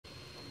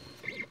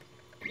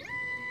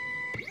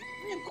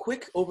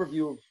quick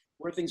overview of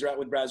where things are at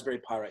with Raspberry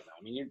Pi right now?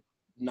 I mean, you're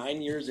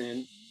 9 years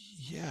in.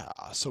 Yeah,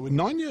 so we're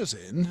 9 years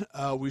in.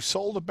 We've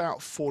sold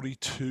about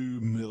 42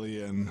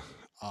 million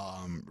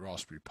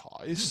Raspberry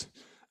Pis.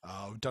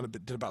 We've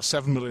did about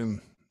 7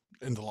 million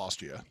in the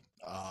last year.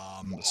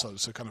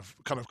 So kind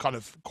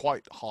of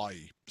quite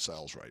high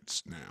sales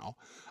rates now.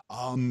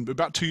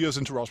 About 2 years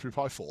into Raspberry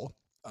Pi 4.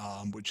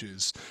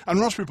 And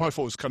Raspberry Pi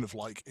 4 is kind of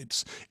like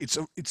it's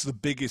the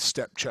biggest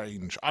step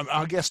change.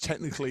 I guess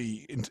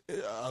technically,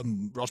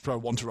 Raspberry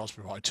Pi 1 to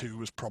Raspberry Pi 2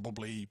 was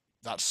probably,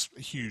 that's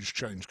a huge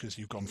change because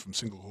you've gone from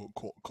single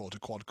core to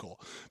quad core.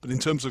 But in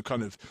terms of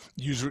kind of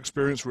user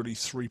experience, really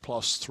 3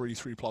 plus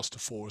to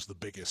 4 is the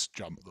biggest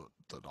jump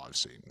that I've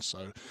seen.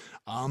 So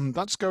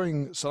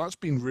that's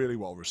been really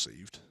well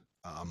received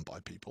by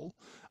people.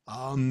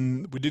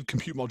 We did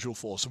Compute Module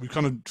 4, so we've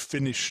kind of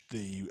finished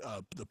the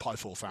Pi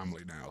 4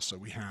 family now. So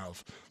we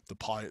have the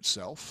Pi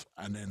itself,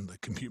 and then the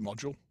Compute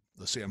Module,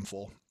 the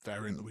CM4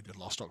 variant that we did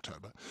last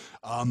October,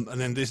 and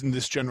then in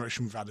this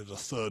generation we've added a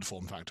third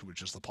form factor,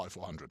 which is the Pi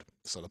 400.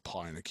 So the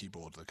Pi and a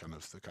keyboard, the kind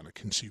of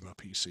consumer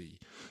PC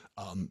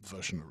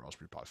version of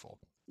Raspberry Pi 4.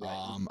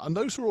 Right. And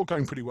those are all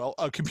going pretty well.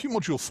 Compute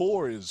Module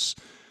 4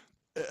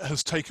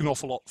 has taken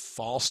off a lot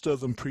faster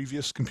than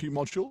previous compute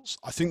modules.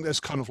 I think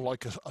there's kind of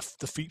like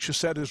the feature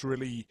set is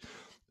really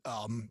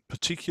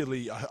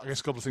particularly, I guess,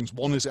 a couple of things.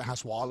 One is it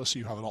has wireless. So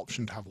you have an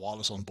option to have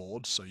wireless on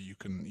board, so you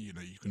can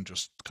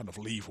just kind of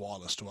leave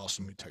wireless to us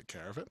and we take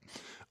care of it.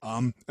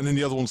 And then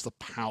the other one's the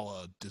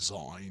power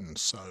design.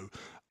 So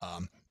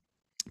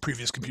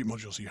previous compute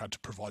modules, you had to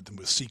provide them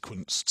with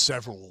sequenced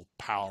several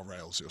power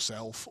rails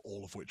yourself,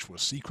 all of which were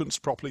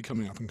sequenced properly,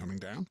 coming up and coming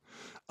down.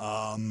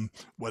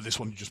 Where this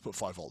one, you just put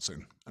 5 volts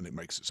in and it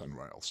makes its own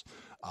rails.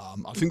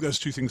 I think those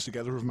two things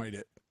together have made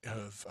it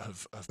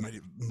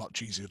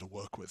much easier to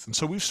work with. And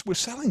so we're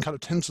selling kind of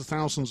tens of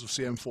thousands of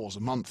CM4s a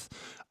month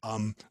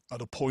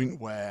at a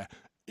point where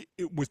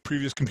with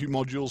previous compute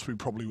modules, we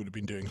probably would have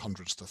been doing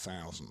hundreds to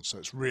thousands. So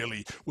it's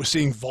really, we're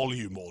seeing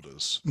volume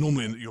orders.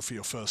 Normally for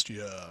your first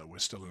year, we're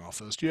still in our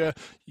first year,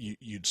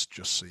 you'd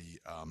just see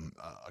a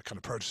kind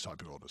of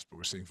prototyping orders, but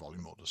we're seeing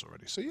volume orders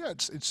already. So yeah,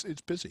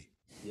 it's busy.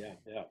 Yeah.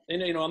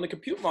 And on the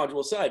compute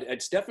module side,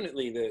 it's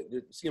definitely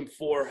the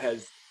CM4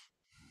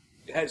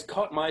 has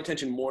caught my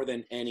attention more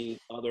than any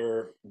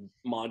other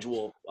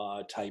module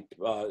type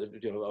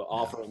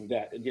offering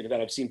that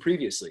I've seen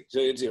previously. So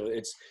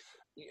it's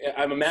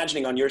I'm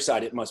imagining on your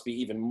side it must be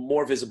even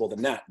more visible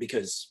than that,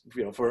 because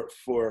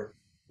for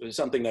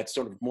something that's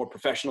sort of more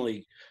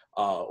professionally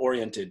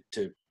oriented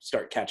to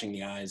start catching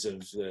the eyes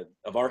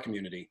of our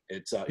community,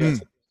 it's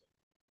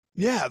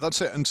yeah,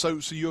 that's it. And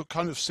so you're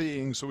kind of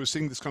seeing, we're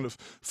seeing this kind of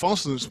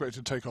faster than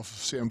expected takeoff of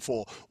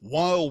CM4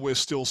 while we're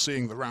still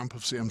seeing the ramp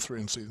of CM3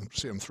 and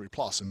CM3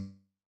 Plus. And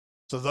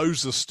so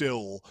those are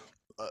still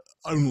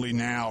only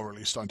now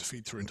really starting to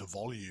feed through into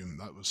volume.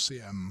 That was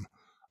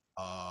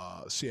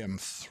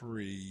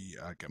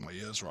CM3, get my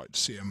years right,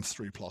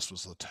 CM3 Plus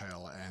was the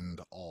tail end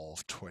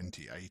of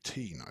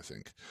 2018, I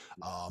think.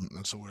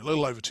 And so we're a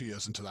little over 2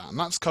 years into that. And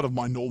that's kind of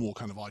my normal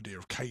kind of idea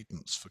of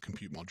cadence for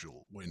compute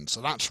module wins.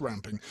 So that's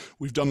ramping.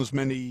 We did as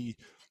many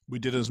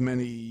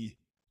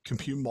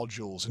compute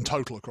modules in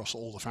total across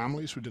all the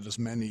families. We did as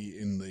many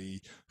in the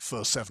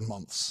first 7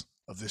 months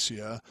of this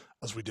year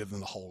as we did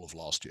in the whole of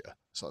last year.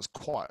 So that's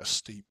quite a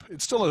steep,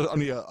 it's still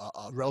only a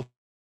relative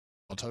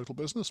total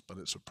business, but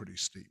it's a pretty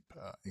steep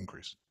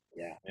increase.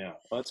 Yeah.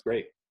 Well, that's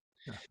great.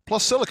 Yeah.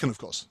 Plus silicon, of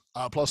course.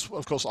 Plus,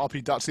 of course,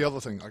 RP. That's the other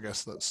thing, I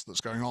guess, that's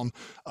going on.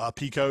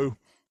 Pico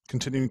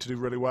continuing to do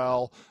really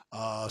well.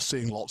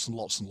 Seeing lots and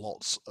lots and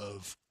lots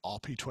of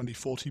RP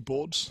 2040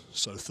 boards,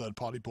 so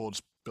third-party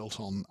boards built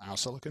on our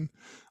silicon.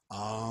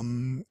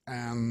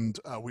 And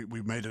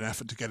we made an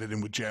effort to get it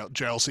in with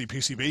JLC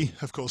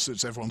PCB. Of course,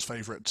 it's everyone's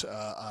favorite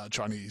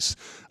Chinese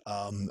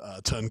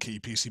turnkey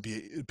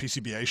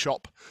PCBA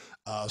shop.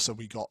 So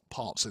we got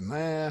parts in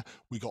there.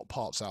 We got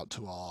parts out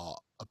to our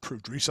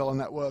approved reseller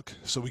network.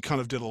 So we kind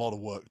of did a lot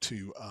of work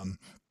to,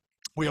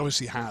 we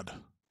obviously had,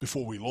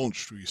 before we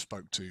launched, we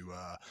spoke to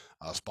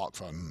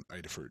SparkFun,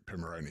 Adafruit,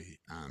 Pimoroni,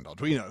 and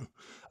Arduino.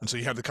 And so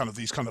you had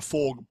these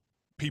 4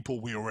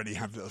 people we already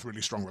had a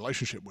really strong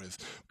relationship with,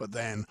 but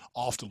then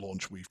after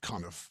launch we've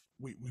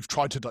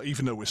tried to,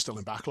 even though we're still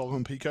in backlog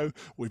on Pico,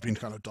 we've been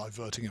kind of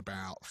diverting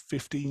about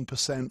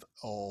 15%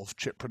 of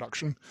chip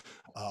production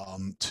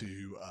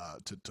to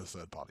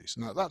third parties.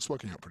 Now that's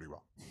working out pretty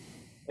well.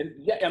 And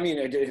yeah, I mean,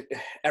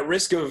 at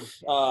risk of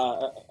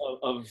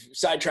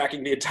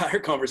sidetracking the entire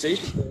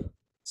conversation, the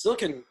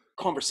silicon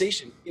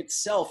conversation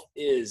itself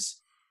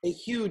is a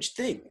huge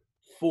thing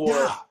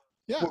for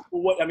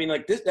what I mean.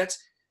 Like this, that's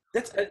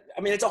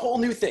I mean, it's a whole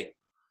new thing.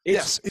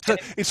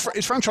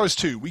 It's franchise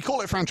 2. We call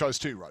it franchise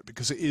 2, right?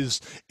 Because it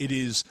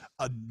is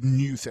a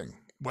new thing.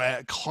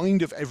 where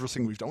kind of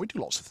everything we've done, we do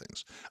lots of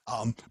things,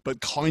 but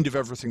kind of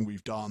everything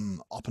we've done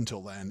up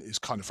until then is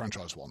kind of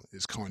franchise one.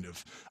 Is kind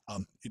of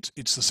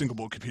it's the single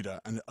board computer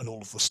and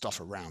all of the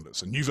stuff around it.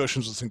 So new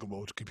versions of the single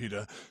board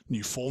computer,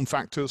 new form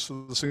factors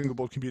for the single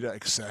board computer,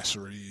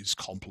 accessories,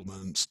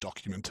 complements,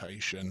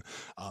 documentation,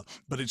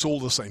 but it's all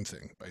the same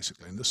thing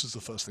basically. And this is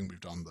the first thing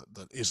we've done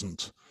that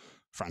isn't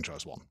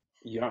franchise one.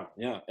 Yeah,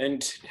 yeah.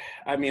 And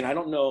I mean, I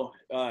don't know.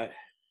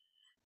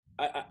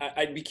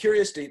 I'd be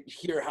curious to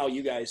hear how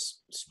you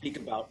guys speak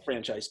about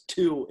franchise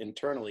two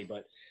internally,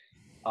 but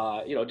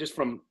just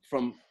from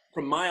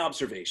my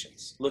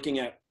observations, looking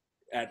at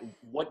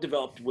what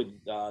developed with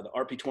the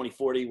RP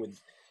 2040, with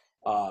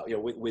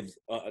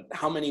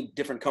how many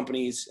different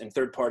companies and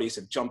third parties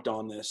have jumped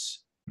on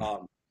this.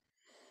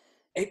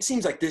 It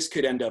seems like this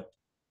could end up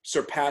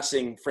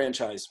surpassing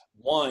franchise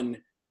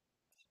one.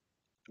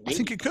 I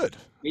think it could.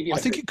 I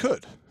think it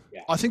could.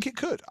 Yeah. I think it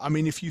could. I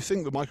mean, if you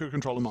think the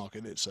microcontroller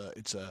market, it's a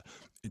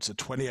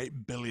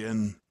 28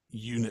 billion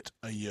unit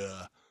a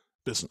year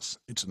business.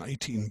 It's an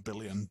 $18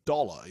 billion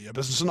a year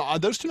business.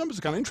 And those two numbers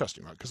are kind of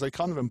interesting, right? Because they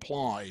kind of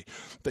imply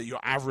that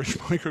your average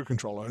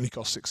microcontroller only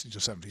costs 60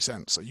 to 70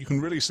 cents. So you can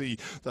really see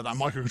that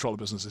microcontroller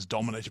business is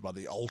dominated by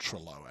the ultra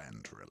low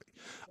end, really.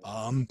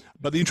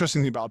 But the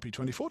interesting thing about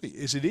RP2040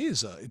 is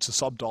it's a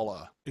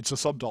sub-dollar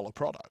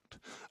product.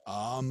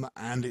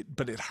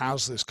 But it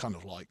has this kind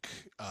of like,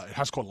 it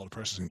has quite a lot of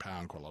processing power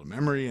and quite a lot of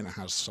memory, and it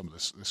has some of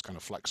this kind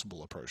of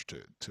flexible approach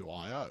to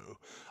I/O.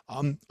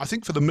 I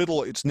think for the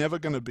middle, it's never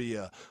going to be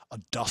a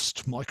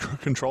dust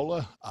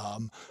microcontroller.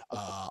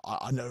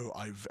 I know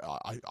I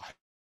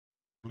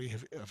may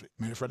have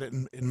read it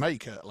in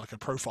Make, like a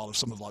profile of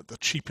some of like the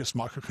cheapest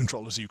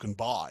microcontrollers you can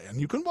buy, and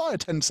you can buy a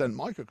 10-cent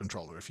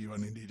microcontroller if you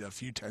only need a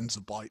few tens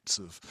of bytes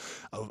of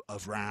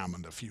RAM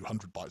and a few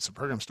hundred bytes of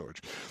program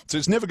storage. So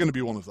it's never going to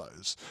be one of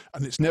those,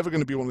 and it's never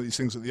going to be one of these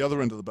things at the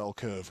other end of the bell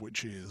curve,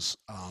 which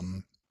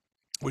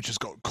has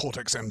got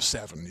Cortex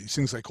M7, these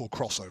things they call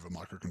crossover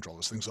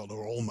microcontrollers, things that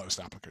are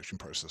almost application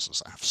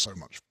processors that have so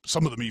much.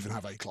 Some of them even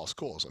have A-class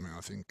cores. I mean,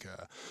 I think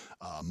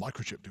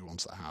Microchip do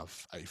ones that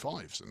have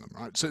A5s in them,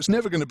 right? So it's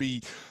never going to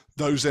be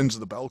those ends of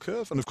the bell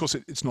curve. And of course,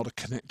 it's not a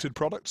connected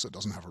product, so it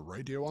doesn't have a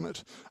radio on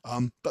it.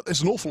 But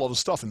there's an awful lot of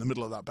stuff in the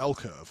middle of that bell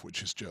curve,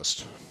 which is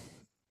just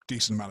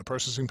decent amount of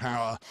processing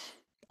power,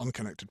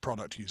 unconnected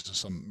product, uses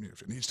some,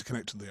 if it needs to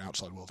connect to the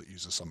outside world, it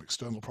uses some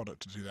external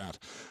product to do that.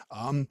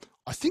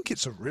 I think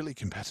it's a really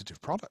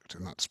competitive product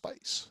in that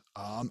space,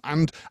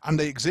 and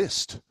they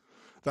exist.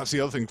 That's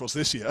the other thing, of course.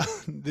 This year,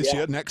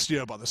 next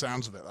year, by the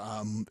sounds of it,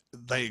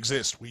 they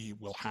exist. We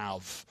will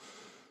have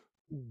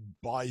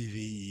by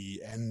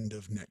the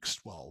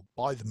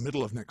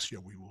middle of next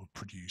year, we will have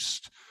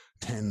produced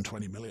 10,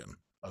 20 million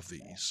of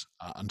these,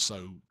 and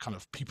so kind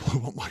of people who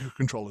want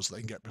microcontrollers they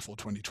can get before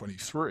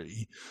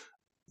 2023.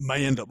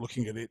 May end up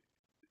looking at it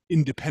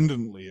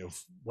independently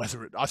of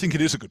whether I think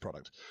it is a good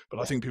product, but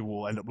I think people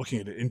will end up looking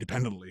at it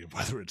independently of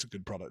whether it's a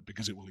good product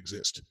because it will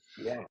exist.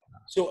 Yeah.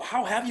 So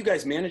how have you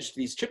guys managed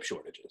these chip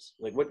shortages?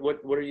 Like what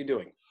are you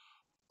doing?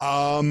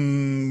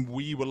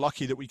 We were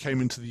lucky that we came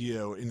into the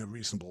year in a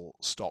reasonable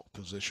stock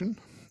position.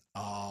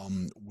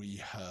 We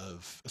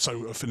have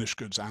of finished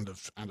goods and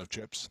of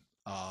chips.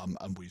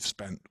 And we've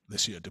spent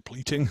this year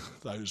depleting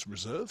those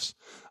reserves.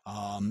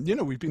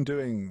 We've been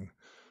doing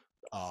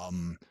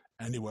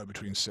anywhere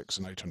between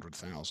 600,000 and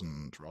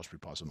 800,000 Raspberry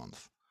Pis a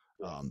month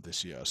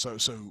this year. So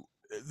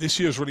this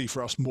year is really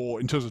for us more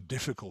in terms of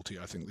difficulty.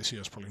 I think this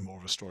year is probably more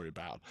of a story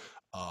about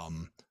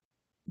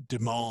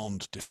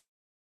demand,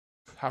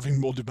 having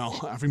more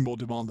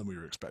demand than we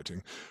were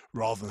expecting,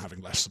 rather than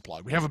having less supply.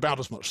 We have about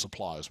as much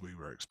supply as we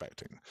were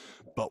expecting,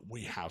 but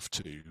we have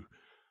to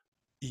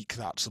eke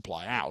that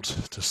supply out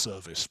to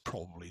service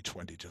probably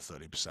 20 to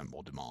 30%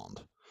 more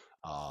demand.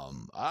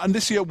 And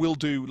this year we'll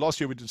do. Last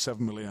year we did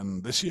 7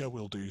 million. This year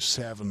we'll do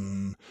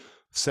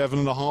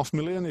 7.5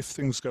 million if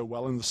things go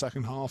well in the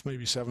second half.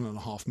 Maybe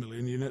 7.5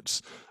 million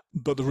units.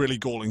 But the really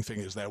galling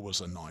thing is there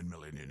was a 9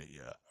 million unit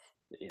year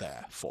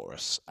there for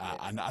us,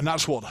 and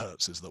that's what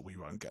hurts, is that we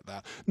won't get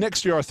that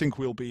next year. I think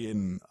we'll be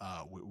in.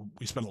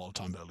 We spent a lot of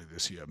time early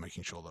this year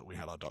making sure that we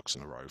had our ducks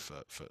in a row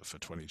for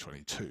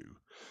 2022.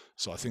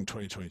 So I think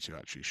 2022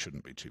 actually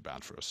shouldn't be too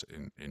bad for us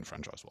in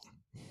franchise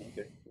one.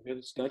 Okay,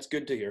 that's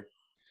good to hear.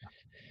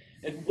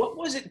 And what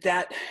was it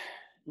that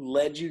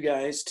led you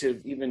guys to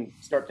even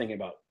start thinking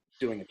about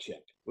doing a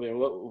chip?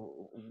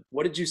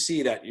 What did you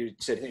see that you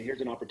said, hey,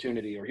 here's an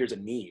opportunity or here's a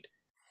need?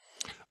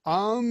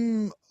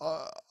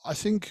 I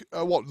think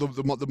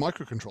the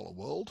microcontroller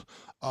world.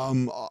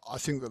 I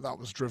think that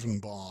was driven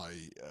by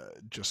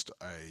just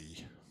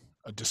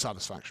a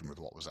dissatisfaction with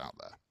what was out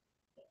there.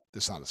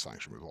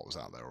 Dissatisfaction with what was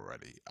out there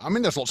already. I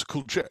mean, there's lots of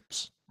cool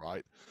chips,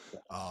 right?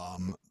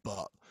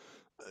 But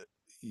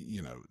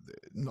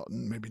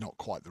not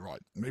quite the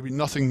right. Maybe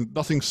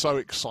nothing so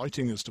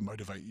exciting as to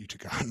motivate you to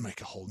go and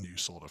make a whole new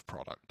sort of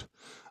product.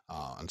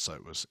 And so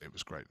it was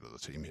great that the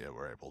team here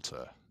were able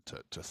to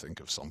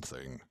think of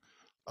something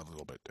a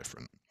little bit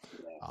different.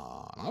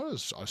 And I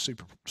was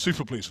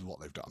super pleased with what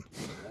they've done.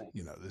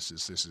 This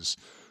is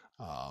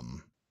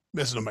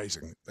There's an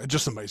amazing,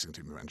 just amazing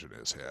team of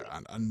engineers here,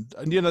 and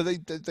you know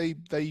they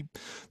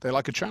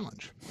like a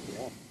challenge.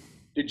 Yeah.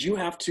 Did you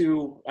have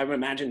to? I would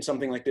imagine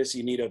something like this,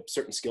 you need a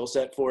certain skill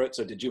set for it.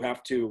 So did you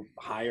have to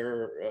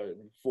hire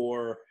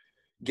for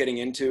getting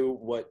into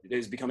what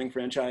is becoming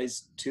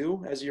franchise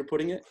two, as you're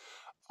putting it?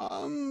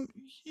 Um,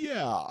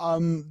 yeah,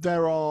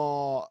 there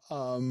are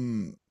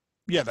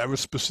yeah, there are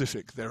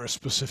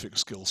specific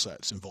skill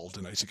sets involved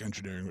in ASIC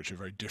engineering which are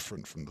very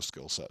different from the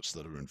skill sets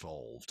that are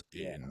involved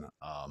Yeah. in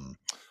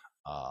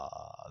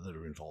that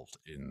are involved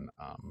in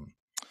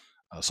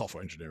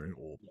software engineering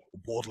or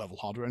board level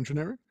hardware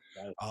engineering.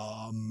 Right.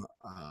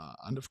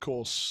 And of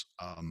course,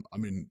 I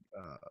mean,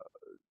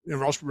 you know,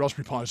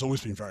 Raspberry Pi has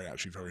always been very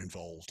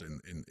involved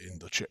in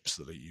the chips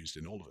that are used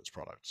in all of its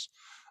products.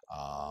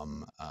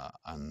 Um, uh,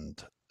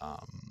 and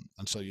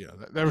and so yeah,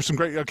 there are some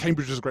great.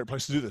 Cambridge is a great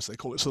place to do this. They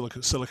call it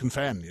Silicon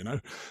Fen. You know,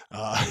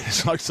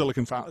 it's like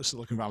Silicon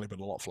Valley,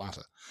 but a lot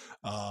flatter.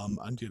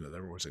 And you know,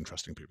 there are always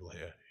interesting people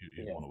here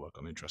who Yeah. want to work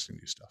on interesting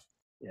new stuff.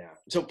 Yeah.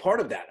 So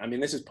part of that, I mean,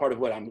 this is part of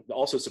what I'm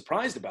also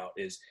surprised about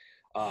is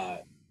uh,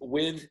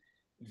 with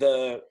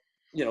the,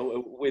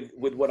 with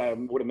what I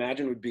would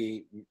imagine would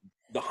be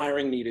the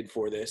hiring needed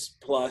for this,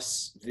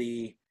 plus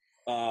the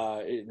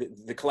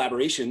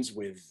collaborations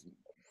with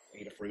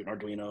Adafruit and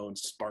Arduino and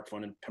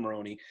SparkFun and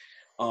Pimoroni.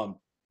 Um,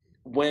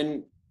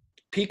 when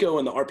Pico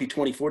and the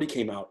RP2040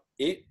 came out,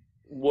 it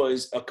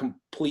was a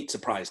complete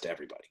surprise to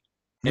everybody.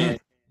 Mm. And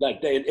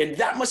and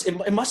that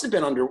it must have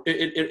been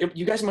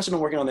you guys must have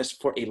been working on this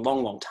for a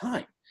long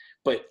time,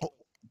 but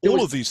all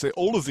of these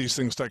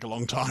things take a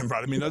long time,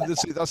 right? I mean,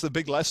 that's the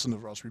big lesson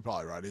of Raspberry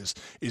Pi, right? Is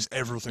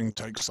everything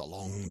takes a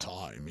long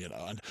time, you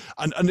know,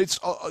 and it's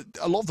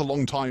a lot of the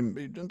long time.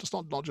 It's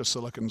not just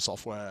silicon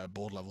software,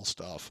 board level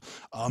stuff.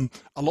 A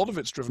lot of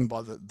it's driven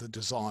by the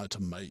desire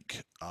to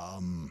make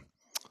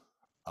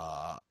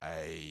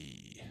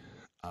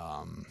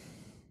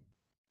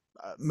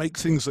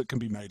things that can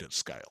be made at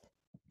scale.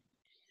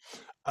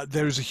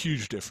 There is a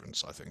huge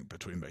difference, I think,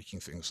 between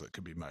making things that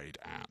can be made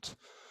at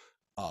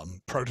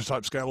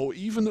prototype scale or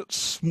even at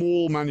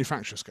small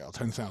manufacturer scale,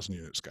 10,000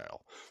 unit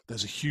scale.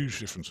 There's a huge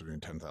difference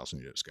between 10,000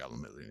 unit scale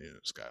and 1,000,000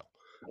 unit scale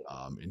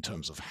in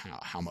terms of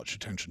how much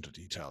attention to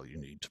detail you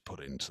need to put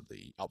into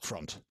the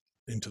upfront,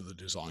 into the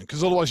design,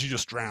 because otherwise you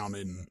just drown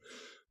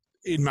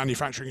in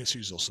manufacturing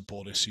issues or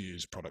support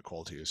issues, product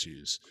quality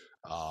issues.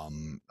 I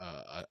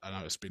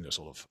know it's been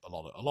a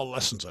lot of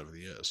lessons over the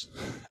years.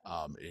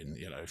 In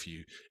you know, if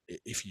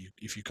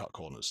you cut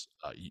corners,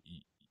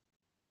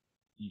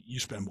 you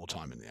spend more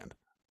time in the end.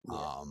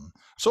 yeah,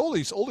 So all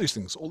these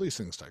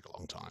things take a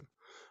long time,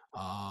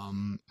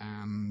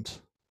 and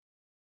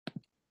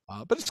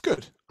but it's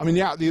good. I mean,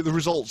 yeah, the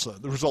results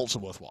are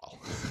worthwhile.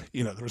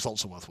 You know, the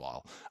results are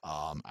worthwhile,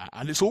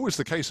 and it's always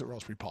the case at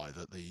Raspberry Pi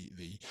that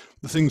the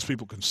things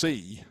people can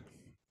see,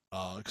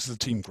 because the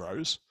team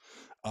grows,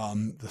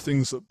 the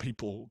things that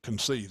people can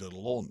see that are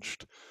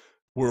launched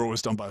were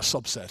always done by a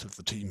subset of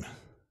the team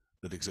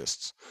that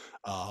exists,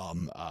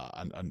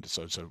 and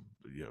so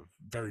you know,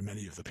 very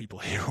many of the people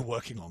here are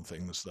working on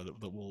things that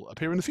will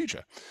appear in the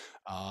future,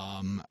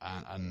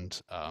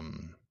 and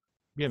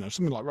you know,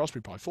 something like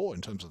Raspberry Pi 4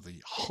 in terms of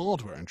the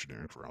hardware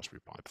engineering for Raspberry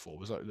Pi 4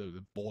 was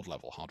the board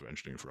level hardware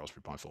engineering for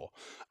Raspberry Pi 4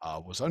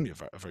 was only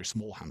a very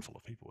small handful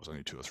of people. It was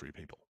only 2 or 3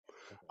 people.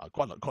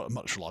 Quite a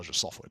much larger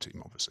software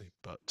team, obviously,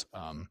 but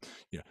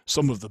you know,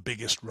 some of the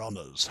biggest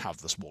runners have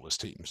the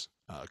smallest teams.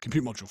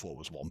 Compute Module 4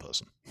 was 1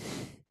 person.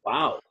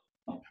 wow,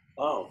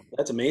 oh,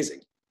 that's amazing.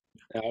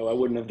 I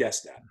wouldn't have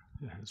guessed that.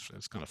 Yeah,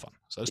 it's kind of fun.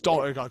 So it's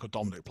a guy called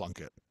Dominic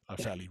Plunkett, a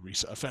fairly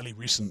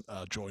recent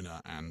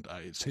joiner, and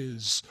it's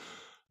his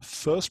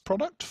first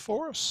product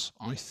for us,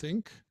 I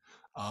think.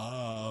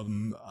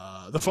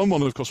 The fun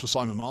one, of course, was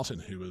Simon Martin,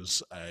 who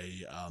was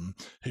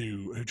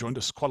who joined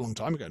us quite a long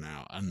time ago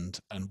now, and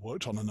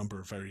worked on a number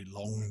of very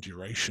long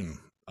duration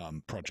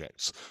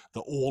projects that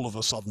all of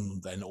a sudden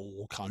then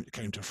all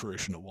came to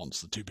fruition at once.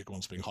 The 2 big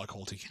ones being High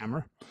Quality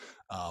Camera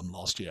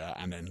last year,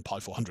 and then Pi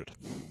 400.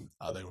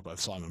 They were both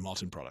Simon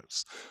Martin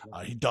products.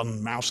 He'd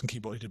done mouse and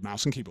keyboard. He did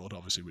mouse and keyboard,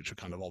 obviously, which are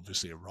kind of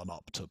obviously a run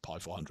up to Pi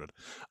 400.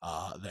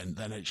 Then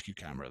HQ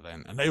Camera.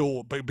 And they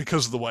all,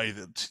 because of the way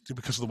the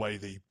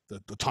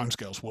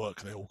timescales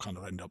work, they all kind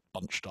of end up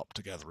bunched up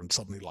together, and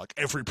suddenly, like,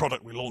 every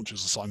product we launch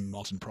is a Simon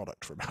Martin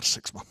product for about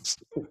 6 months.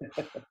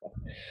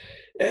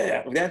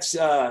 Yeah, that's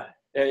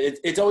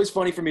it's always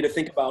funny for me to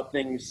think about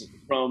things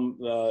from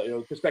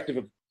the perspective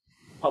of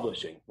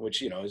publishing,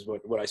 which is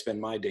what I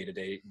spend my day to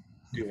day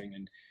doing,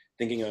 and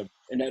thinking of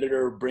an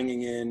editor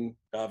bringing in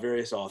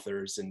various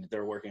authors, and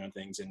they're working on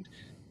things, and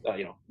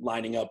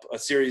lining up a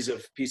series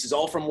of pieces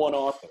all from one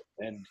author,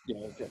 and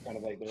kind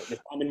of like the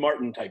Simon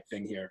Martin type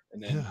thing here,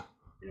 and then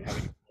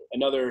having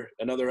another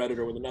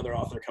editor with another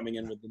author coming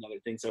in with another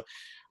thing. So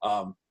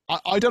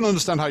I don't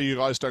understand how you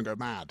guys don't go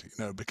mad,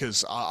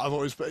 because I've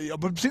always, but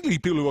particularly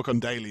people who work on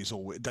dailies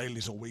or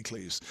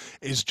weeklies,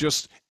 is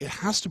just, it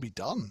has to be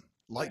done.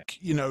 like,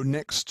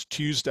 next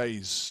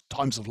Tuesday's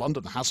Times of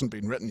London hasn't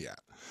been written yet.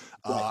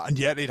 Right. And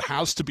yet it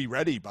has to be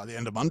ready by the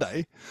end of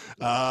Monday.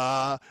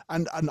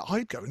 And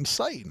I'd go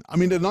insane. I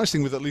mean, the nice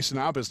thing with, at least in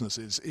our business,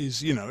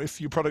 is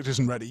if your product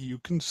isn't ready, you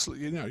can,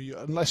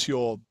 unless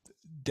you're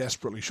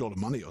desperately short of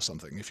money or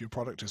something, if your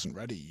product isn't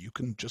ready, you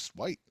can just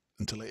wait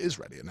until it is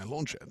ready and then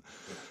launch it.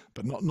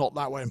 But not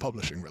that way in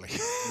publishing, really.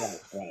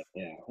 Right,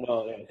 yeah.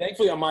 Well, yeah.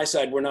 Thankfully on my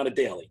side, we're not a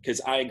daily,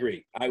 because I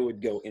agree. I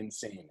would go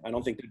insane. I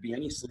don't think there'd be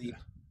any sleep.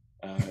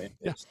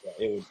 Yeah. It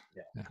would,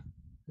 Yeah.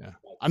 Yeah,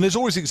 and there's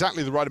always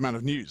exactly the right amount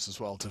of news as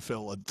well to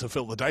fill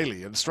the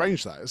daily. And it's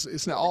strange that,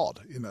 isn't it odd?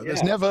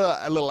 There's never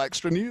a little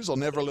extra news or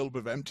never a little bit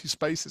of empty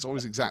space. It's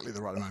always exactly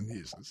the right amount of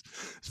news.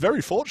 It's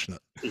very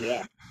fortunate.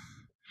 Yeah.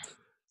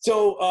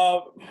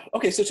 So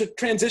okay, so to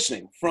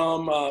transitioning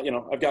from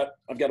I've got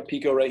a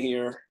Pico right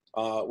here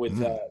with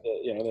the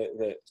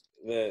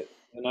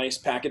nice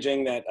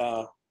packaging that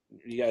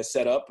you guys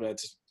set up.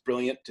 It's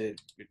brilliant to.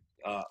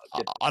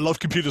 I love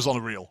computers on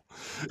a reel.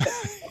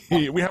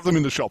 We have them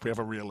in the shop. We have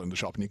a reel in the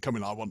shop, and you come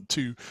in. I want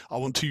 2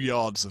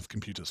 yards of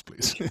computers,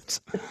 please.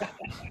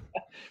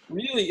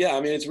 Really, yeah.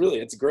 I mean,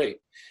 it's great.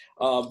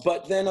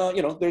 But then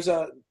there's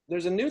a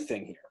new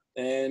thing here,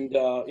 and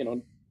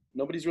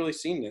nobody's really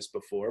seen this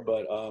before.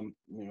 But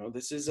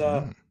this is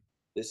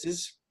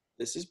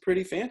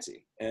pretty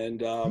fancy. And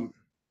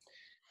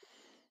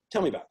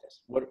tell me about this.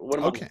 What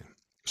am okay?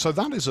 So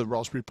that is a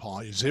Raspberry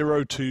Pi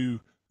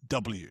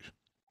 02W.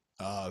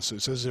 So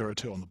it says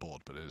 02 on the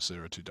board, but it's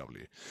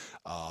 02W.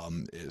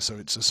 So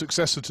it's a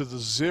successor to the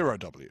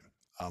 0W,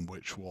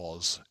 which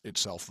was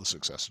itself the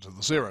successor to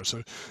the Zero.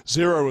 So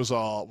Zero was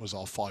our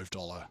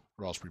 $5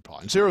 Raspberry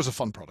Pi, and Zero is a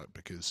fun product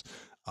because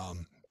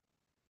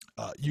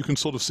you can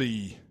sort of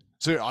see.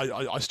 So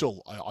I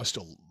still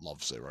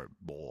love Zero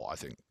more, I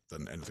think,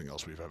 than anything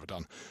else we've ever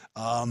done,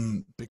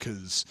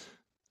 because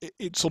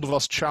it's sort of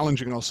us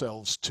challenging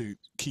ourselves to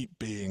keep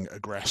being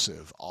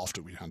aggressive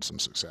after we had some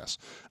success.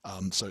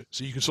 So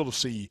you can sort of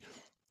see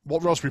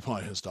what Raspberry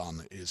Pi has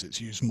done is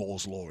it's used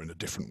Moore's law in a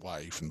different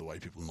way from the way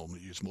people normally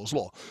use Moore's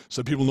law.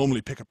 So people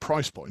normally pick a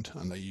price point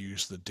and they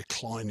use the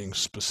declining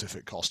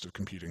specific cost of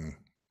computing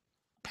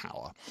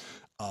power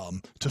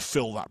to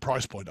fill that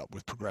price point up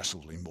with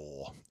progressively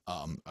more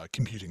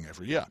computing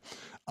every year.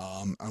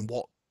 And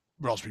what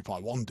Raspberry Pi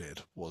 1 did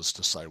was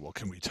to say, well,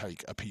 can we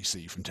take a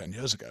PC from 10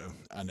 years ago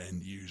and then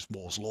use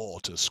Moore's law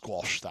to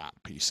squash that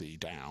PC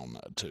down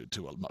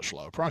to a much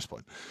lower price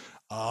point?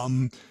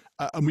 And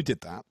we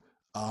did that.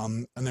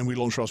 And then we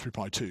launched Raspberry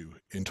Pi 2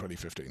 in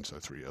 2015, so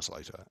 3 years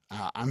later.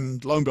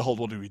 And lo and behold,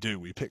 what did we do?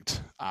 We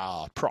picked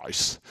our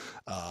price,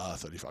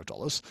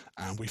 $35,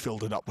 and we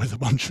filled it up with a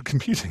bunch of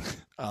computing.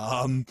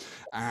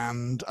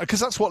 And because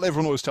that's what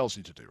everyone always tells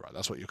you to do, right?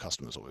 That's what your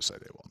customers always say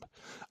they want.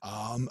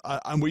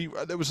 And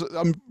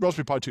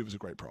Raspberry Pi 2 was a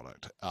great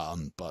product,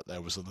 but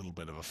there was a little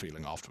bit of a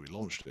feeling after we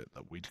launched it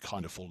that we'd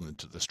kind of fallen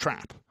into this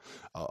trap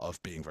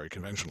of being very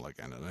conventional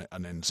again.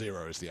 And then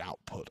Zero is the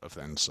output of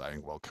then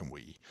saying, well, can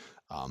we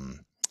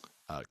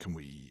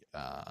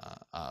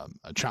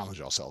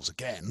challenge ourselves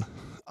again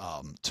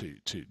to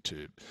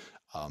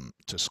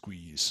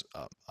squeeze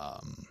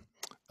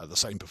the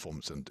same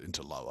performance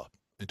into a lower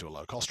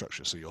cost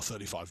structure? So your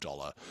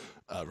 $35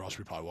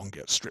 Raspberry Pi 1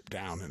 gets stripped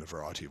down in a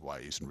variety of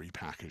ways and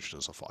repackaged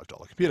as a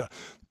 $5 computer.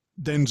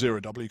 Then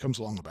 0W comes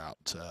along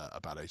about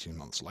 18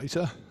 months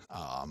later,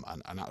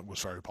 and that was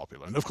very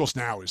popular. And of course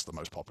now is the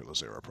most popular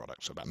Zero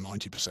product. So about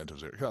 90% of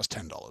Zero, that's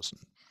 $10.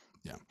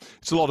 Yeah,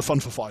 it's a lot of fun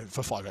for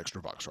five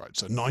extra bucks, right?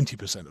 So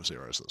 90% of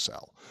Zeros that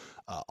sell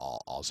are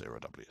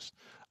 0Ws.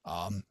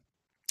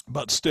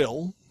 But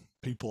still,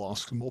 people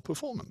ask for more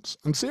performance.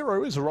 And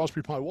Zero is a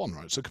Raspberry Pi 1,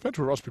 right? So compared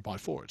to a Raspberry Pi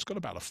 4, it's got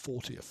about a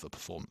 40th the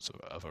performance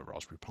of a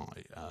Raspberry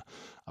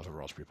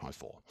Pi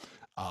 4.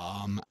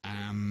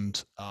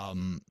 And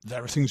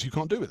there are things you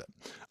can't do with it.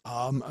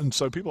 And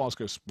so people ask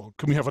us, well,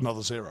 can we have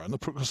another Zero? And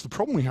because the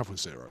problem we have with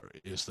Zero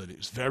is that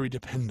it's very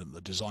dependent,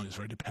 the design is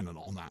very dependent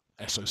on that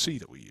SoC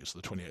that we use,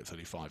 the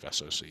 2835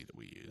 SoC that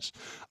we use,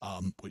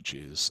 which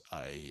is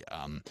a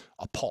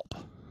POP.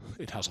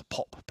 It has a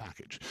POP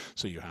package.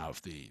 So you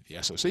have the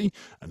SoC,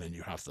 and then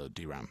you have the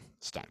DRAM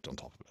stacked on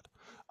top of it.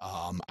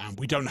 And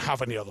we don't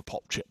have any other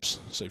POP chips.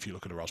 So if you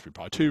look at a Raspberry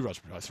Pi 2,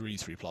 Raspberry Pi 3,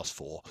 3 Plus,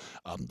 4,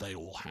 they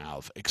all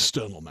have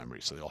external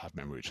memory. So they all have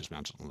memory which is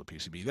mounted on the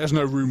PCB. There's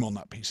no room on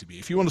that PCB.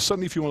 If you want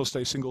to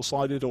stay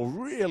single-sided, or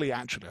really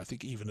actually, I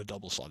think even a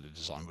double-sided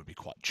design would be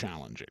quite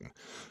challenging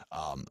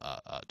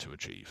to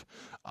achieve.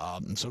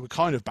 And so we're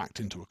kind of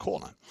backed into a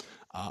corner.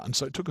 And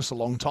so it took us a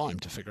long time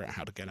to figure out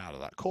how to get out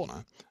of that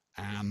corner.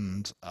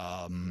 And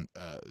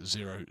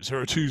Zero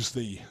Two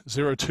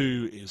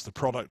is the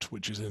product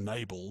which is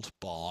enabled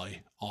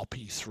by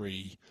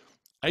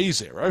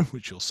RP3A0,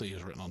 which you'll see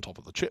is written on top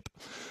of the chip,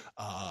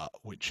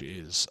 which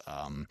is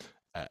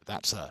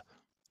that's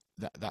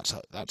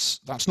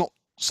not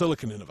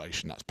silicon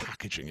innovation, that's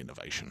packaging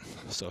innovation.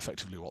 So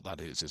effectively, what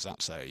that is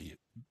that's a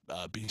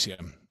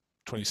BCM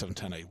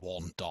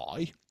 2710A1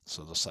 die.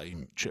 So the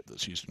same chip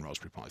that's used in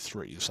Raspberry Pi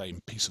 3, the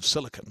same piece of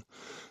silicon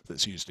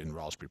that's used in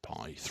Raspberry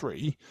Pi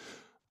 3,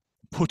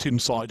 put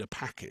inside a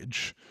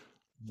package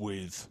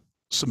with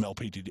some an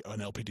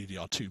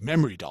LPDDR2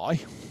 memory die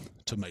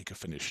to make a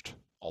finished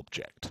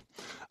object,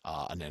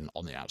 and then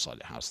on the outside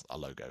it has a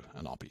logo,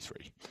 an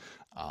RP3,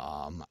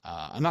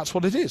 and that's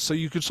what it is. So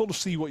you could sort of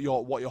see what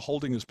you're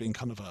holding as being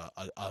kind of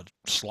a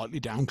slightly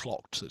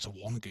downclocked. So it's a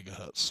 1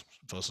 gigahertz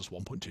versus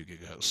 1.2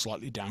 gigahertz,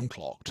 slightly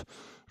downclocked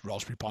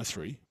Raspberry Pi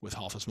 3 with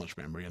half as much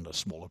memory and a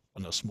smaller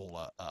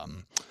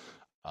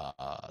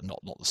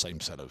not the same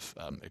set of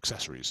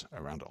accessories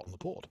around it on the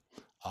board.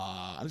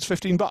 And it's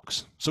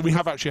 $15. So we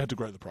have actually had to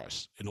grow the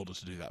price in order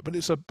to do that. But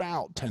it's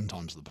about 10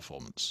 times the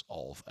performance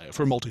of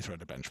for a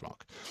multi-threaded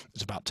benchmark.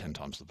 It's about 10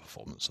 times the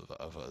performance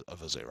of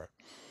a Zero.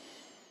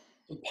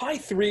 So Pi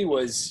 3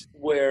 was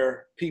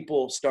where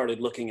people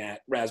started looking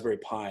at Raspberry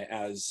Pi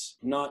as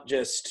not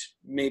just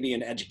maybe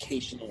an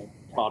educational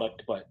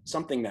product, but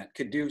something that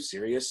could do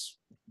serious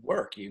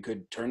work. You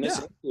could turn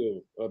this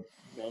into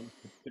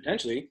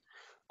potentially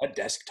a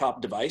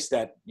desktop device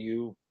that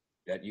you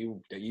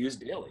use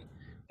daily.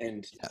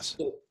 And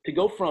so to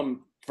go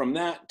from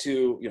that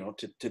to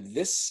to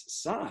this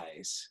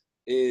size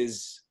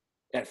is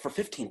for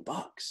 $15.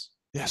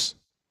 Yes.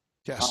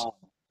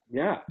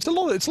 Yeah. It's a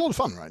lot of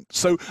fun, right?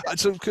 So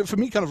for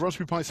me, kind of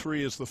Raspberry Pi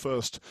 3 is the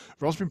first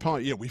Raspberry Pi.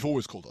 Yeah, we've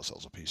always called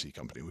ourselves a PC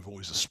company. We've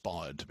always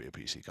aspired to be a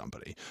PC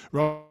company.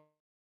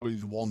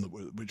 The one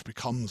which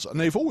becomes, and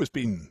they've always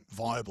been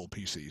viable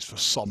PCs for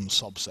some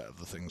subset of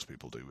the things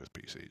people do with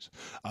PCs.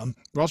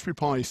 Raspberry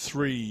Pi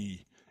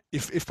 3,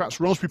 if perhaps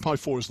Raspberry Pi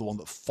 4 is the one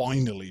that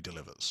finally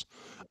delivers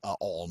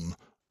on,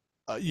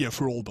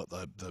 for all but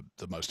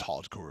the most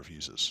hardcore of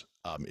users,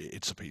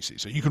 it's a PC.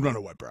 So you can run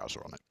a web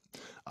browser on it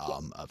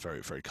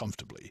very, very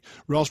comfortably.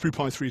 Raspberry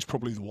Pi 3 is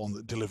probably the one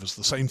that delivers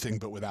the same thing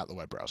but without the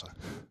web browser.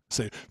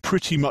 So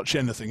pretty much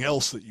anything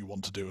else that you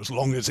want to do, as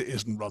long as it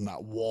isn't run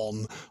that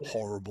one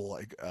horrible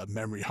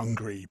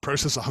memory-hungry,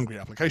 processor-hungry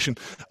application,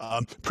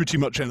 pretty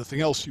much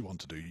anything else you want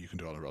to do, you can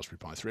do on a Raspberry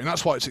Pi 3. And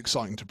that's why it's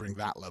exciting to bring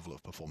that level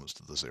of performance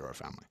to the Zero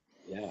family.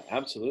 Yeah,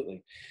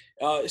 absolutely.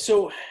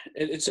 So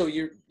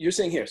you're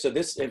saying here, so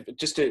this,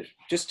 just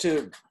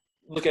to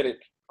look at it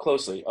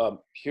closely,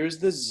 here's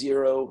the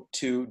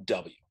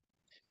 02W.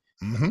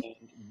 Mm-hmm. And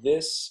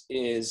this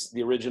is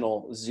the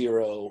original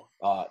Zero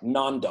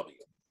non-W.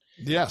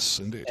 Yes,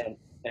 indeed.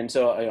 And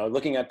so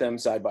looking at them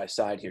side by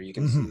side here, you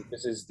can see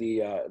this is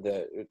the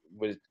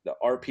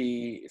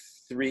RP3A0.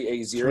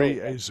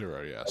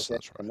 3A0, yes, okay.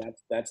 That's right. And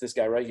that's this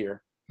guy right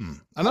here.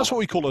 And that's what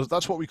we call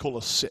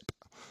a SIP.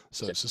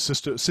 So it's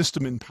a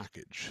system in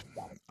package.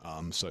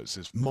 So it's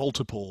this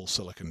multiple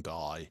silicon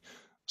die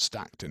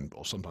stacked in,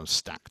 or sometimes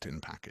stacked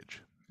in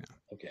package. Yeah.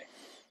 Okay.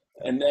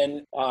 And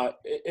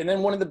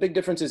then one of the big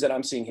differences that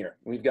I'm seeing here,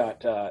 we've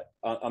got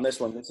on this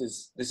one, this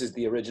is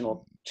the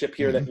original chip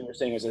here that you were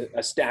saying is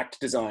a stacked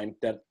design.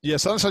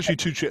 Yes, that's actually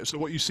two chips. So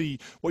what you see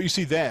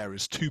there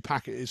is two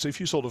packets. So if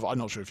you I'm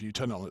not sure if you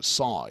turn it on its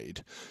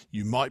side,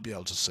 you might be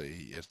able to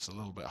see. It's a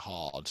little bit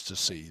hard to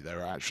see.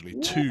 There are actually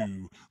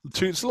two.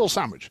 It's a little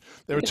sandwich.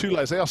 There are two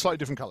layers. They are slightly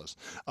different colors.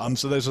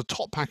 So there's a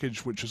top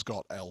package which has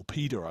got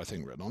LPDA, I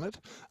think, written on it,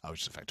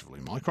 which is effectively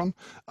Micron.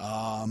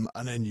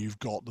 And then you've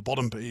got the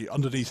bottom.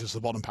 Underneath is the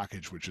bottom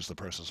package, which is the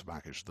processor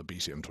package, the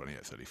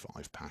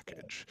BCM2835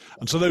 package.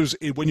 And so those,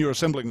 when you're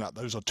assembling that,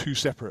 those are two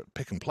separate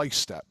pick and place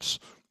steps.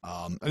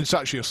 And it's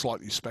actually a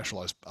slightly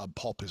specialized,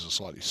 POP is a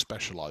slightly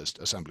specialized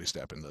assembly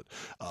step in that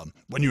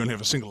when you only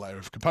have a single layer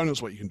of components,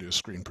 what you can do is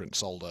screen print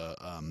solder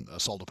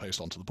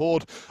paste onto the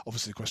board.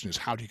 Obviously the question is,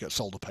 how do you get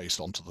solder paste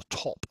onto the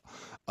top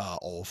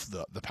of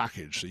the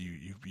package? So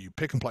you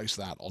pick and place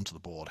that onto the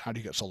board. How do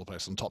you get solder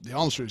paste on top? The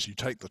answer is you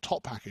take the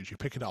top package, you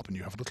pick it up, and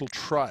you have a little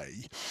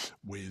tray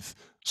with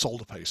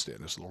solder paste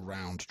in, this little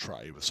round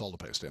tray with solder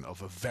paste in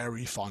of a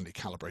very finely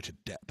calibrated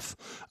depth,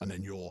 and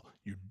then you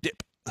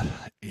dip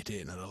it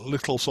in, and a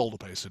little solder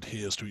paste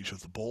adheres to each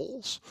of the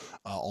balls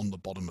on the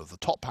bottom of the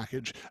top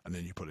package, and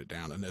then you put it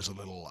down, and there's a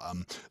little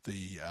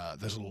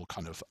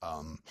kind of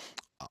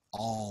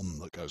arm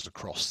that goes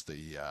across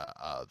the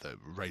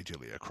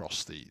radially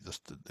across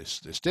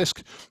this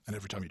disc, and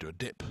every time you do a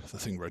dip, the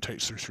thing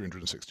rotates through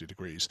 360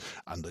 degrees,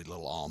 and the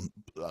little arm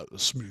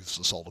smooths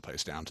the solder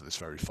paste down to this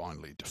very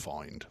finely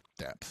defined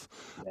depth.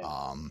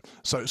 Yeah.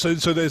 So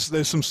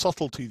there's some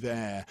subtlety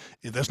there.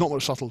 There's not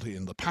much subtlety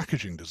in the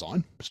packaging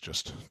design. It's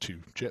just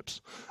two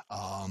chips.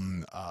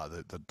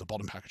 The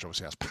bottom package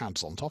obviously has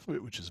pads on top of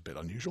it, which is a bit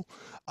unusual.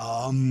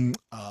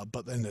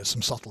 But then there's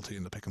some subtlety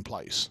in the pick and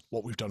place.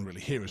 What we've done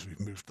really here is we've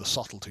moved the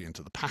subtlety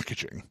into the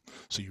packaging,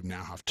 so you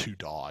now have two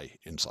die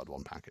inside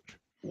one package.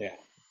 Yeah,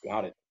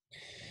 got it.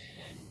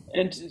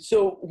 And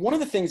so one of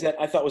the things that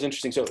I thought was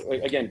interesting, so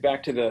again,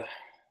 back to the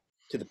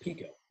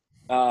Pico,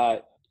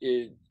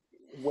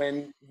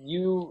 when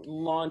you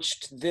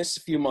launched this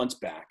a few months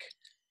back,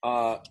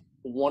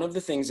 one of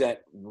the things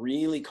that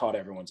really caught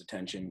everyone's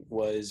attention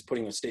was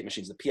putting those state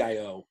machines, the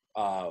PIO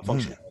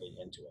functionality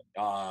into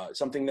it.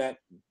 Something that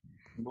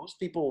most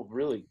people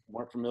really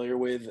weren't familiar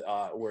with,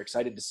 were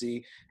excited to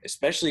see,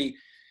 especially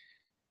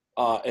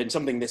in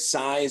something this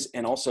size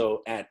and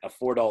also at a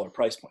 $4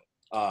 price point,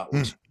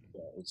 which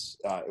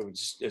It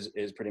was just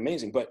is pretty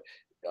amazing. But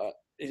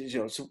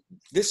so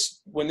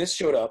when this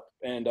showed up,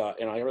 and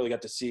I really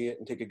got to see it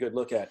and take a good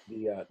look at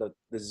the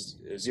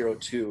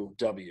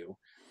 02W.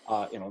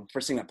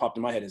 First thing that popped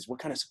in my head is, what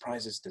kind of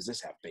surprises does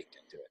this have baked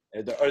into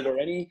it? Are there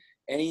any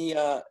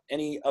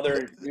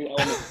other new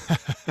elements?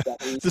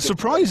 The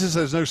surprise is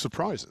there's no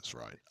surprises,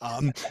 right?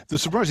 The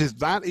surprise is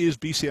that is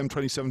BCM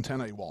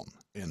 2710A1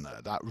 in there.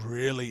 That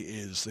really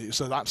is.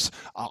 So that's.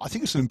 I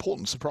think it's an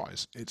important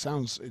surprise. It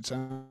sounds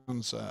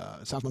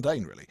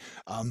mundane, really,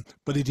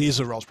 but it is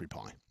a Raspberry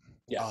Pi.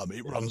 Yeah.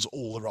 It runs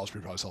all the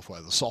Raspberry Pi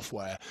software. The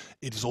software,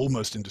 it is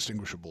almost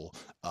indistinguishable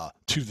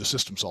to the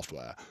system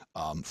software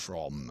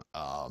from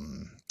a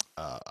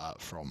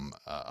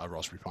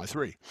Raspberry Pi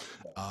 3.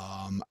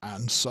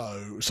 And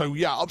so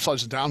yeah,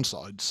 upsides and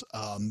downsides.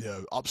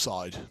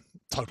 Upside,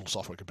 total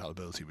software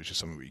compatibility, which is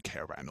something we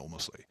care about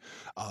enormously.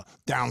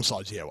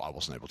 Downsides, I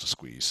wasn't able to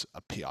squeeze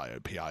a PIO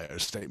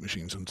state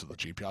machines into the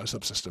GPIO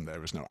subsystem.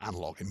 There is no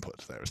analog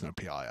input. There is no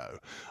PIO.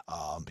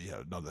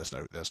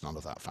 There's none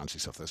of that fancy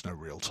stuff. There's no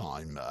real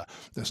time.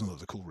 There's none of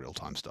the cool real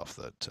time stuff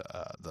that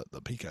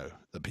the Pico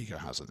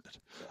has in it.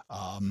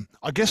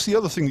 I guess the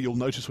other thing that you'll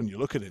notice when you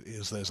look at it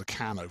is there's a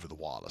CAN over the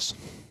wireless.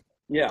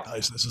 Yeah.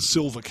 There's a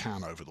silver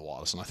CAN over the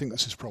wireless, and I think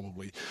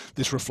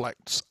this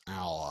reflects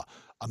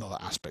another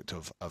aspect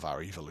of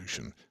our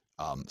evolution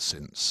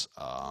since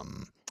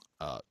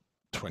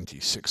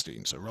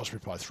 2016. So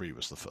Raspberry Pi 3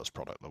 was the first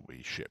product that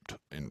we shipped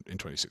in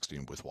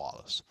 2016 with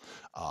wireless,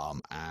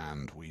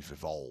 and we've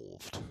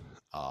evolved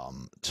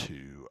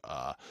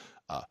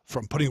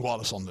from putting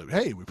wireless on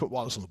we put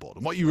wireless on the board.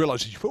 And what you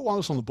realize is you put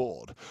wireless on the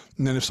board,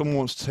 and then if someone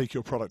wants to take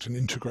your product and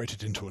integrate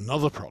it into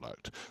another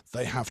product,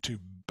 they have to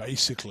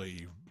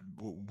basically,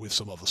 with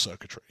some other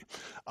circuitry,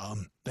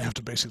 they have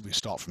to basically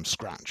start from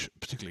scratch,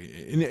 particularly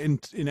in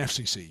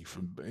FCC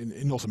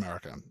in North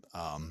America.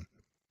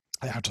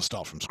 They have to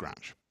start from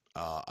scratch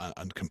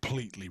and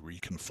completely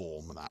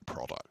reconform that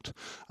product,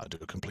 do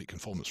a complete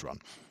conformance run.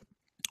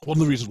 One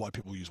of the reasons why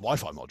people use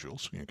Wi-Fi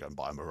modules, go and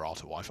buy a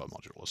Murata Wi-Fi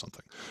module or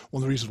something.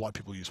 One of the reasons why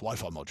people use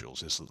Wi-Fi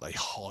modules is that they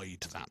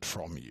hide that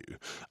from you,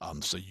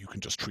 so you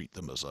can just treat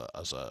them as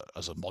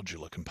a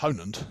modular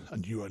component,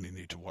 and you only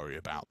need to worry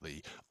about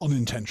the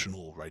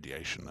unintentional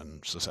radiation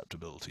and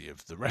susceptibility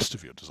of the rest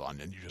of your design.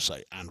 And you just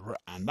say, and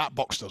that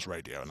box does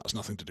radio, and that's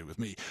nothing to do with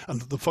me.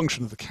 And the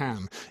function of the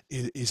CAN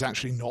is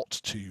actually not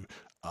to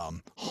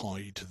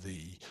hide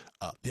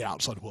the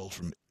outside world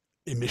from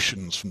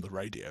emissions from the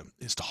radio,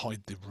 is to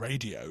hide the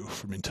radio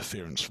from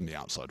interference from the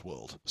outside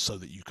world, so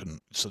that you can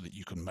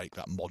make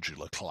that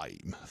modular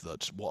claim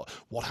that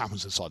what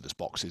happens inside this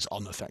box is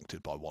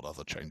unaffected by what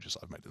other changes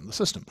I've made in the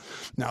system.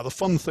 Now, the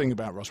fun thing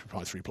about Raspberry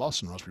Pi 3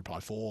 Plus and Raspberry Pi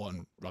 4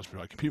 and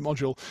Raspberry Pi Compute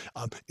Module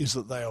is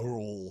that they are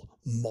all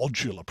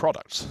modular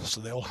products,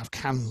 so they all have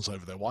CANs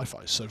over their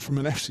Wi-Fi. So from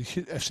an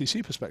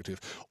FCC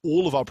perspective,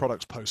 all of our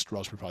products post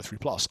Raspberry Pi 3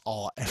 Plus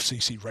are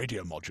FCC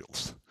radio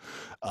modules,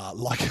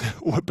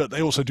 but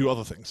they also do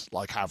other things,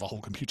 like have a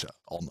whole computer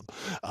on them,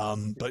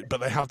 but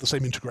they have the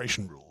same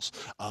integration rules,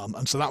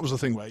 and so that was the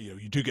thing where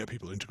you do get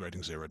people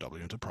integrating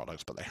 0W into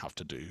products, but they have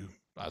to do,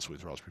 as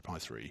with Raspberry Pi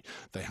 3,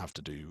 they have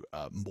to do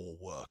more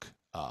work,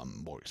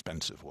 more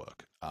expensive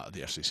work at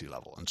the FCC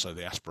level. And so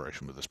the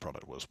aspiration with this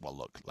product was, well,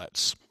 look,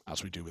 let's,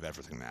 as we do with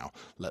everything now,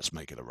 let's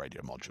make it a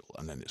radio module,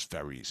 and then it's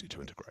very easy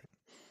to integrate.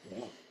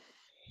 Yeah.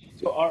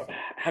 So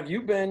have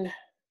you been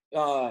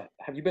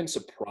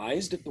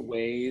surprised at the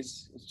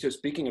ways? So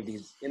speaking of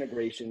these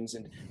integrations,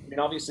 and I mean,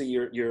 obviously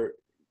you're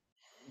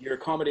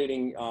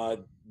accommodating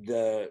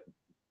the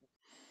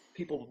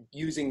people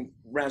using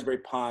Raspberry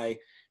Pi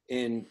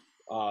in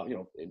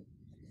in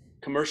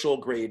commercial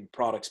grade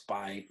products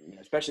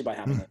especially by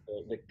having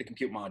the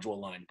compute module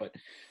line. But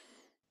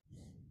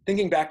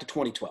thinking back to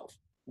 2012,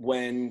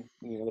 when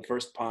the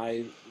first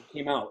Pi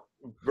came out,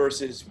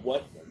 versus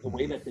the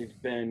way that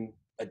they've been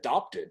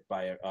adopted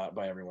by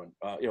everyone,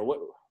 what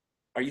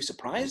are you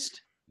surprised?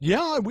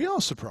 Yeah, we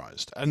are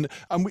surprised, and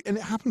it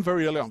happened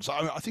very early on. So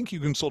I think you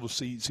can sort of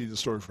see the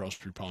story of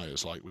Raspberry Pi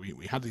as like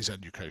we had these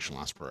educational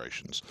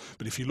aspirations,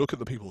 but if you look at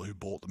the people who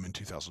bought them in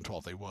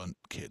 2012, they weren't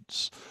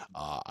kids,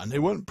 and they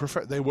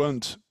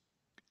weren't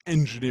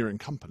engineering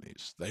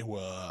companies. They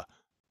were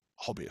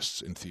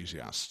hobbyists,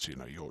 enthusiasts,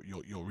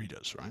 your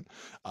readers, right?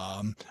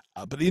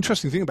 But the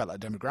interesting thing about that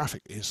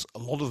demographic is a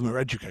lot of them are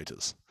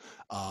educators,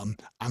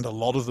 and a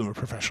lot of them are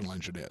professional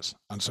engineers.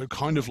 And so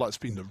kind of like it's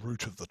been the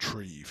root of the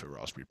tree for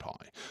Raspberry Pi,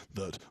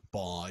 that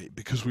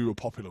because we were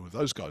popular with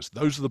those guys,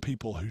 those are the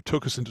people who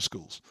took us into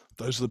schools.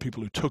 Those are the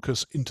people who took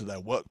us into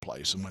their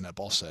workplace. And when their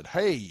boss said,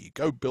 hey,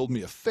 go build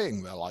me a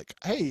thing, they're like,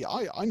 hey,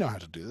 I know how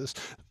to do this.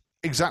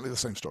 exactly the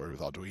same story with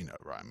Arduino,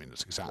 right? I mean,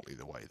 it's exactly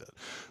the way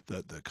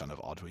that the kind of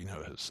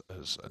Arduino has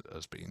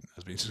been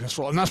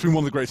successful, and that's been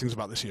one of the great things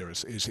about this year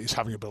is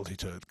having ability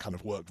to kind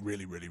of work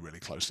really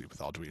closely with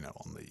Arduino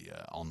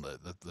on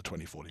the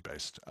 2040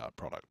 based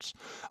products.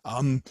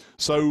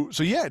 So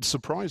yeah, it's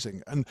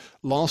surprising. And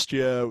last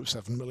year,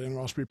 7 million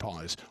Raspberry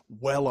Pis,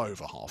 well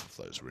over half of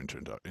those were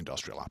into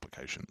industrial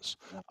applications,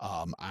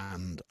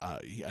 and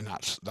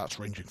that's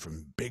ranging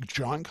from big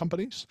giant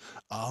companies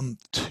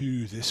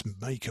to this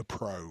Maker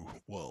Pro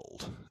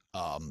world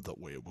that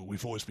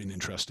we've always been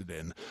interested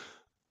in.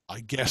 I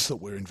guess that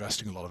we're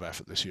investing a lot of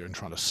effort this year in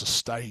trying to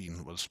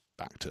sustain, was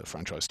back to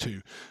franchise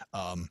 2.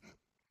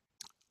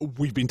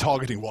 We've been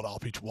targeting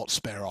what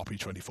spare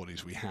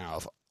RP2040s we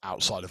have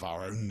outside of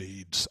our own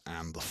needs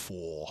and the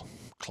 4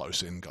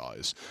 close-in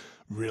guys,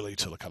 really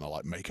to the kind of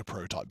like Maker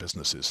Pro type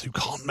businesses who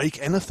can't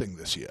make anything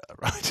this year,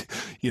 right?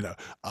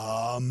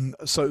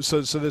 So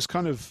there's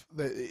kind of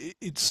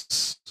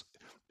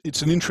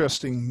it's an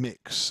interesting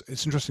mix.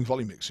 It's an interesting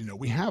volume mix.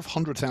 We have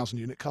 100,000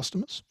 unit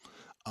customers,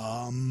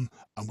 and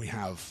we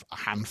have a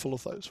handful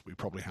of those. We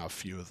probably have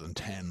fewer than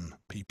 10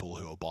 people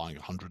who are buying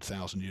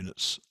 100,000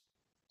 units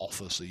off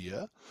us a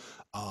year.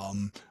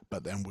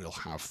 But then we'll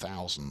have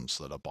thousands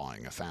that are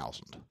buying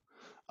 1,000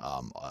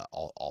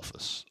 off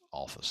us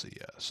a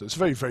year. So it's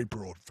a very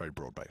broad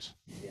base.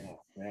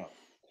 Yeah.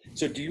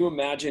 So do you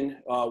imagine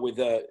with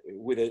a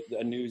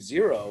new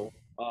Zero,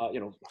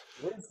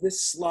 where does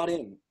this slot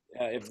in?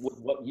 With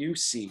what you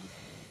see?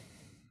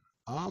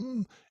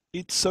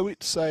 It's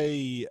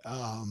a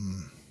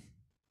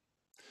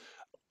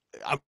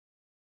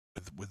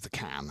with the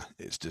CAN,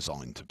 it's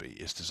designed to be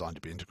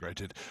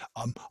integrated.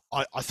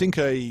 I think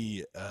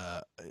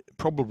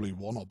probably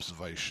one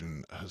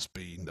observation has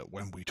been that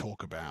when we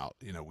talk about,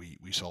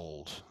 we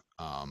sold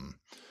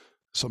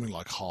something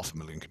like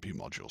 500,000 compute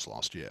modules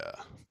last year,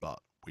 but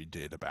we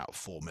did about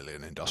 4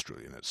 million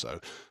industrial units. So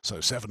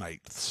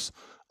 7/8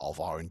 of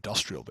our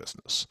industrial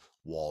business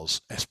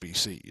was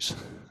SBCs,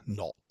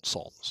 not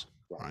SOMs.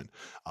 Right.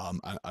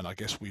 And I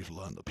guess we've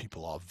learned that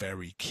people are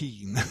very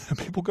keen.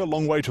 People go a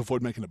long way to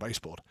avoid making a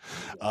baseboard.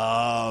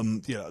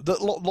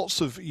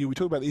 Lots of we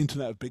talk about the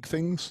Internet of Big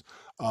Things.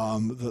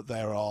 That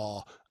there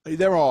are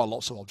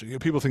lots of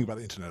objects. People think about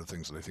the Internet of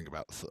Things and they think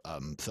about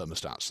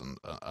thermostats and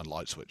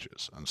light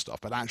switches and stuff.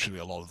 But actually,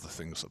 a lot of the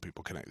things that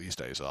people connect these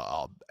days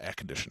are air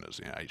conditioners,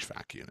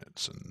 HVAC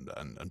units,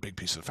 and big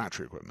pieces of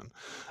factory equipment.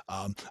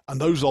 And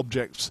those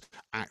objects,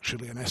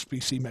 actually, an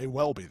SBC may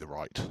well be the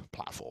right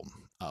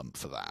platform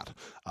for that,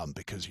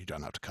 because you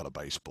don't have to cut a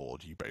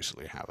baseboard. You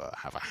basically have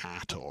a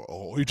hat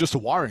or just a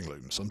wiring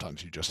loom.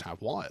 Sometimes you just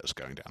have wires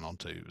going down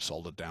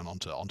soldered down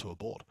onto a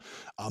board.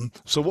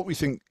 So what we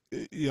think,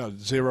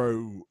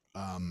 Zero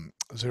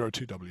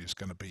 2W is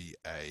going to be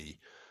a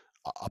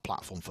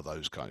platform for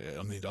those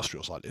on the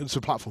industrial side. It's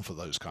a platform for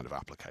those kind of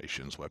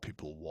applications where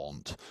people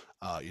want,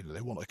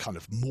 they want a kind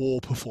of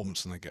more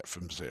performance than they get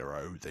from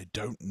Zero. They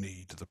don't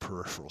need the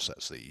peripheral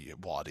sets, the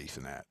wired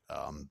Ethernet,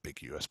 big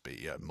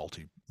USB,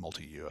 multi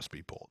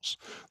USB ports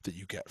that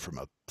you get from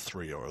a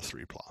 3 or a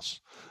 3 Plus.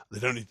 They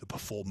don't need the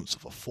performance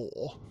of a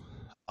 4,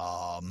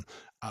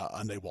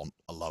 and they want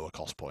a lower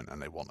cost point,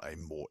 and they want a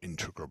more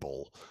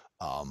integrable,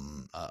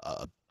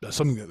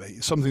 something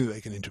that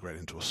they can integrate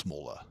into a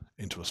smaller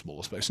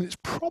space. And it's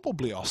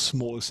probably our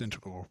smallest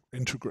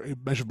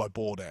measured by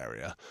board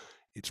area.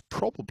 It's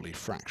probably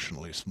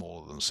fractionally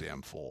smaller than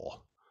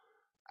CM4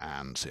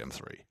 and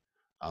CM3.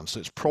 So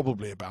it's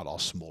probably about our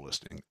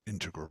smallest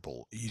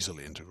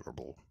easily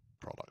integrable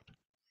product.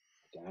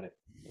 Got it.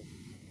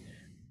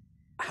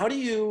 How do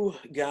you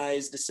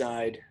guys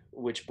decide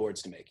which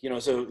boards to make?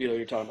 So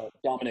you're talking about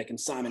Dominic and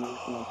Simon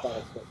working on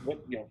products, but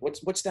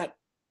what's that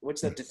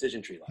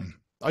decision tree like?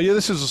 Oh yeah,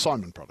 this is a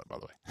Simon product, by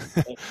the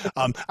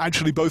way.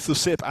 Actually, both the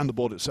SIP and the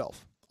board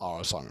itself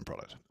are a Simon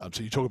product.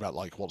 So you talk about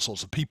like what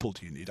sorts of people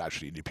do you need?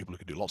 Actually, you need people who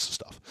can do lots of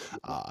stuff.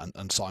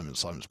 And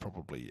Simon's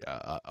probably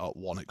at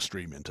one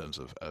extreme in terms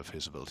of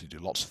his ability to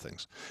do lots of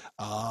things.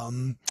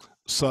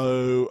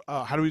 So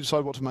how do we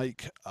decide what to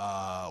make?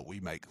 We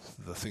make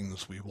the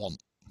things we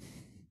want.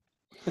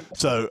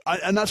 So,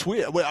 and that's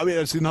weird. I mean,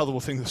 it's another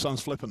thing that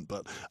sounds flippant,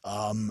 but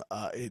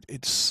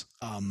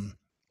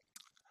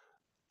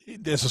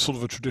there's a sort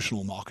of a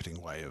traditional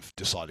marketing way of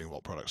deciding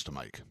what products to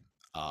make,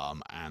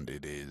 and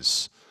it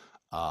is,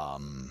 I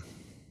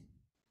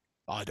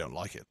don't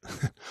like it,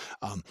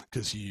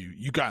 because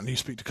you go out and you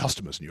speak to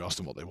customers and you ask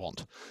them what they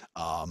want,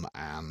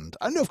 and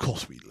of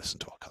course we listen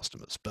to our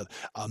customers, but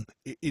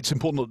it's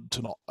important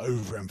to not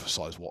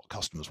overemphasize what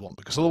customers want,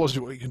 because otherwise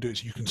what you can do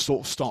is you can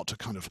sort of start to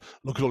kind of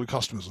look at all your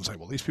customers and say,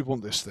 well, these people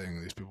want this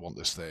thing, these people want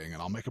this thing,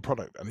 and I'll make a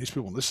product, and these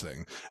people want this thing,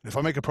 and if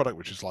I make a product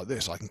which is like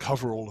this, I can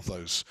cover all of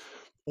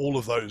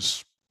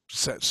those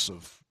sets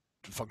of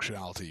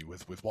functionality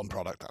with one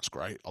product, that's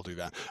great, I'll do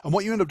that. And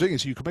what you end up doing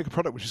is you can make a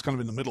product which is kind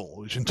of in the middle,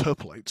 which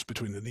interpolates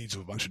between the needs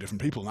of a bunch of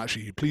different people, and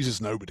actually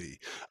pleases nobody.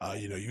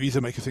 You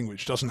either make a thing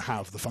which doesn't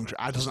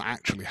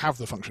actually have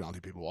the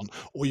functionality people want,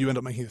 or you end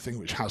up making a thing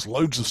which has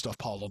loads of stuff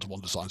piled onto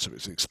one design, so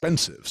it's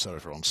expensive, so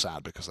everyone's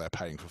sad because they're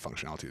paying for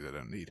functionality they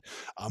don't need.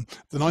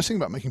 The nice thing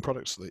about making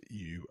products that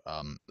you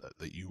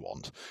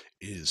want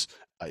is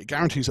it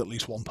guarantees at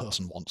least one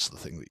person wants the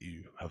thing that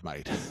you have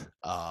made.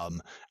 I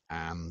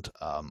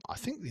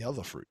think the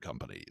other fruit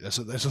company, there's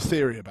a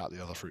theory about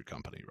the other fruit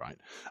company, right?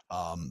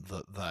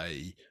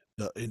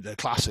 That in their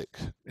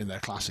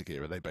classic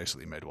era, they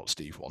basically made what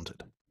Steve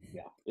wanted.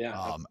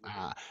 Yeah.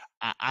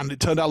 And it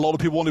turned out a lot of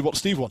people wanted what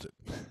Steve wanted,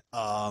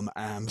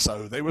 and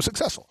so they were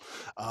successful.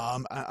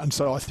 And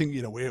so I think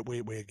we're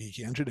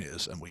geeky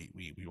engineers, and we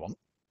want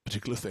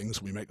particular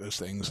things. We make those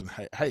things, and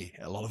hey,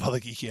 a lot of other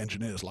geeky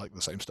engineers like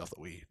the same stuff that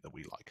we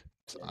like.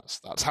 So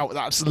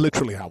that's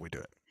literally how we do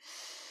it.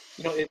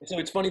 So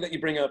it's funny that you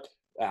bring up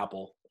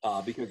Apple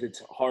because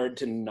it's hard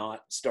to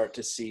not start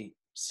to see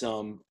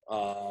some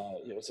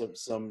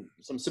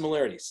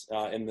similarities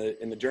in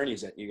the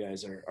journeys that you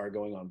guys are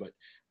going on. But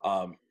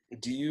how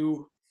do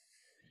you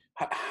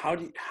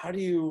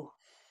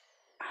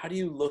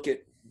look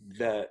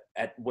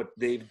at what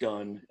they've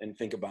done and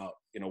think about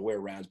where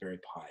Raspberry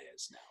Pi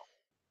is now?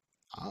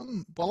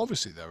 Well,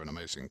 obviously they're an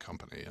amazing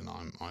company, and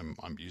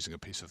I'm using a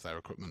piece of their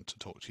equipment to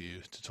talk to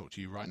you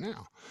right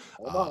now.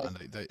 And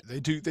they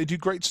do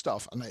great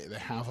stuff, and they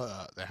have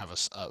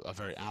a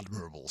very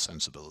admirable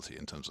sensibility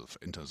in terms of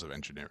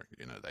engineering.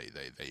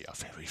 They are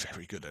very,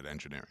 very good at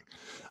engineering.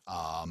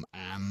 I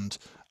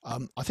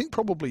think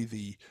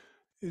probably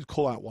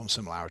call out one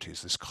similarity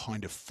is this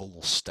kind of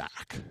full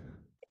stack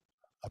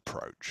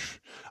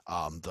approach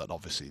that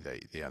obviously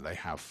they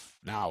have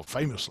now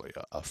famously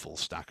a full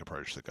stack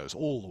approach that goes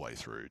all the way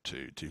through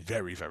to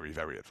very, very,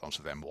 very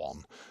advanced with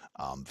M1,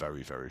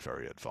 very, very,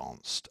 very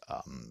advanced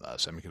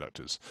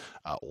semiconductors,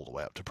 all the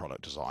way up to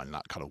product design.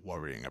 That kind of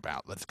worrying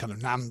about that kind of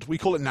NAND, we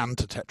call it NAND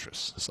to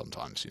Tetris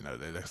sometimes.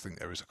 They think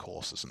there is a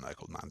course, isn't there,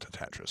 called NAND to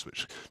Tetris,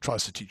 which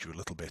tries to teach you a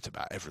little bit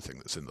about everything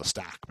that's in the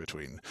stack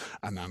between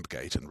a NAND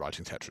gate and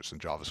writing Tetris and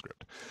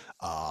JavaScript,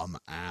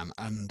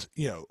 and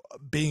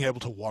being able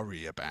to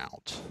worry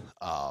about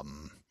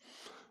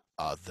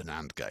the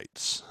NAND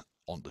gates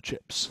on the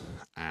chips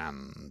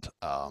and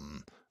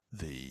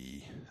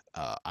the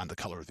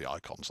color of the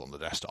icons on the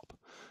desktop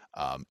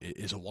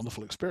is a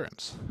wonderful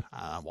experience,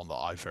 one that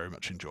I very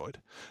much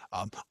enjoyed.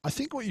 I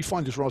think what you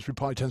find is Raspberry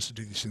Pi tends to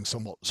do these things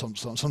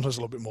sometimes a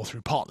little bit more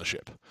through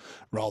partnership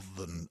rather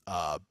than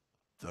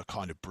the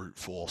kind of brute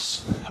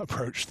force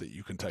approach that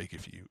you can take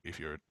if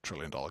you're a $1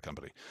 trillion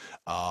company.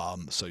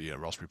 So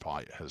Raspberry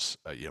Pi has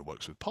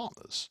works with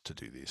partners to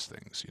do these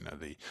things.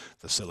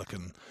 The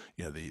silicon,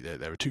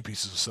 there are two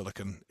pieces of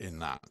silicon in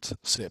that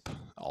SIP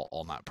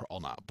on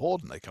that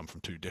board, and they come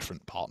from two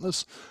different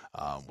partners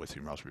with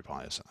whom Raspberry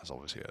Pi has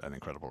obviously an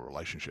incredible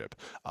relationship.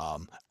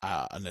 And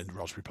then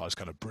Raspberry Pi is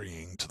kind of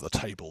bringing to the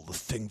table the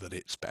thing that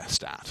it's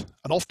best at,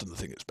 and often the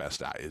thing it's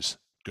best at is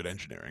good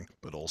engineering,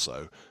 but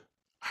also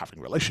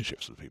having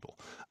relationships with people,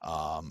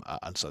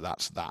 and so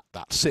that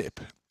SIP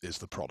is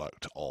the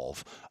product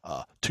of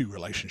two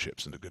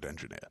relationships and a good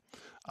engineer,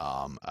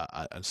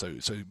 and so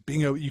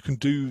being able, you can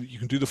do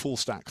the full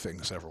stack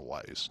thing several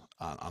ways,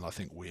 and I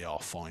think we are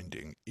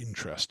finding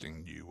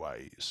interesting new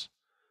ways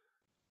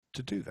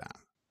to do that.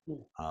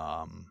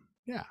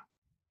 Yeah.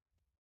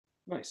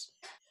 Nice.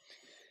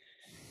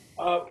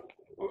 I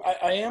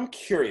am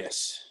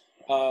curious.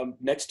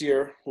 Next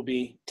year will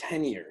be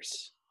 10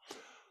 years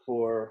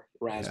for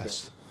Raspberry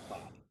Pi.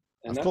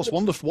 And of course,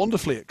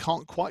 wonderfully, it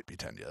can't quite be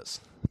 10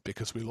 years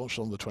because we launched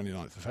on the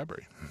 29th of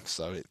February.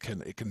 So it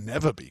can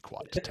never be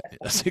quite 10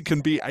 years. It can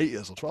be 8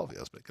 years or 12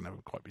 years, but it can never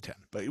quite be 10.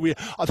 But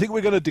I think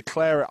we're going to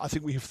declare it. I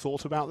think we have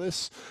thought about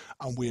this,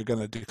 and we're going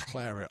to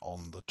declare it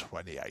on the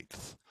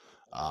 28th,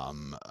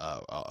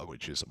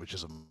 which is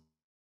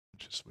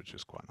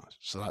quite nice.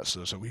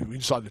 So we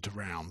decided to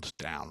round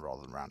down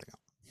rather than rounding up.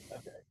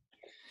 Okay.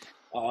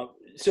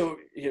 So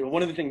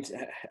one of the things,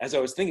 as I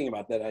was thinking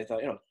about that, I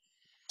thought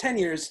 10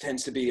 years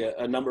tends to be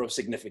a number of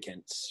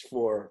significance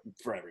for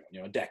everyone.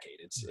 A decade,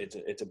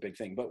 it's a big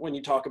thing. But when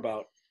you talk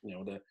about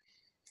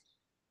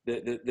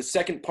the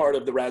second part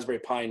of the Raspberry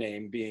Pi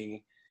name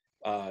being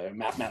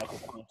mathematical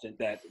constant,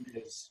 that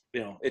is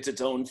it's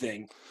its own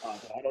thing.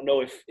 I don't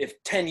know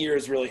if 10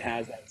 years really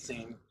has that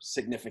same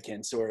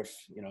significance, or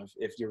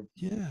if you're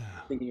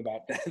thinking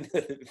about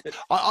that.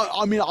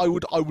 I mean, I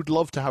would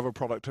love to have a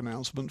product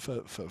announcement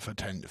for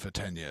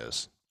 10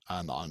 years,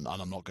 and I'm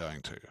not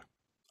going to.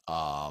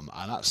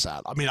 And that's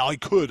sad. I mean, I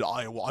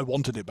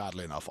wanted it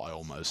badly enough. I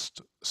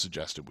almost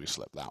suggested we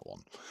slip that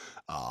one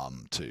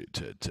to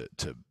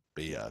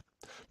be a,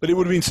 but it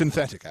would have been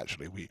synthetic.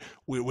 Actually, we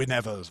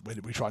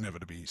try never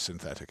to be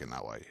synthetic in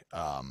that way.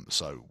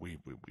 So we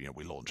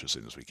launch as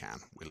soon as we can.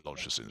 We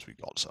launch as soon as we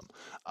got some.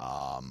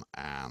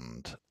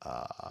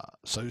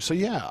 So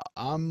yeah.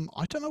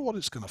 I don't know what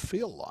it's going to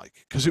feel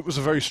like, because it was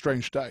a very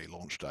strange day.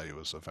 Launch day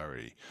was a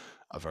very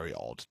a very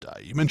odd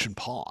day. You mentioned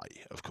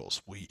pie, of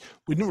course. We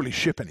didn't really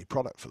ship any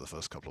product for the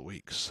first couple of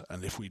weeks,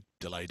 and if we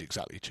delayed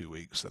exactly 2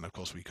 weeks, then of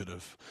course we could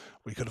have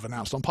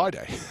announced on Pi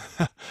Day.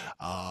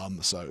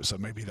 So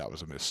maybe that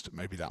was a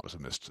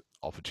missed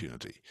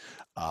opportunity.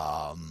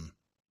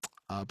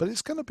 But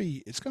it's going to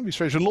be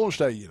strange. And launch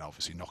day,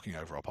 obviously knocking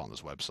over our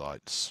partners'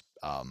 websites,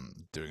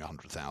 doing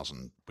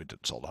 100,000.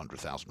 Sold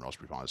 100,000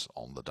 Raspberry Pis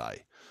on the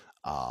day,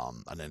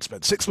 and then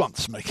spent 6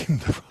 months making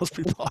the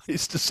Raspberry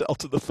Pis to sell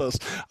to the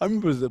first. I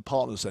remember the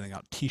partners sending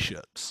out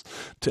T-shirts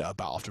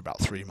after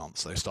about 3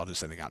 months. They started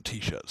sending out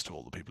T-shirts to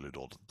all the people who'd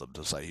ordered them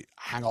to say,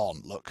 "Hang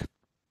on, look,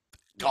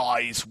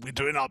 guys, we're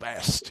doing our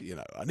best,"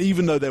 And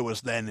even though there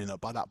was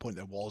by that point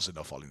there was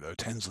enough volume, there were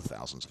tens of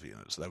thousands of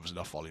units, there was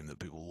enough volume that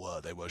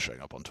they were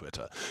showing up on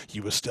Twitter.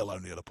 You were still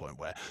only at a point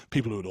where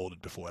people who had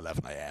ordered before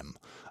 11 a.m.,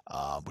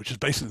 which is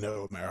basically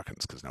no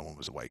Americans because no one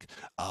was awake,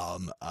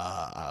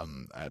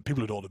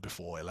 people who'd ordered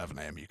before 11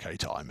 a.m. UK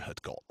time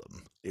had got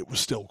them. It was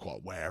still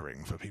quite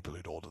wearing for people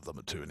who'd ordered them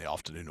at 2 in the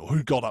afternoon, or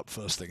who got up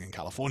first thing in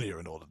California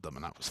and ordered them,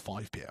 and that was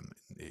 5 p.m.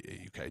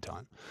 in UK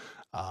time.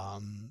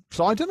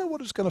 So I don't know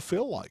what it's going to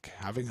feel like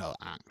having an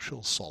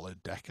actual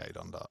solid decade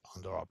under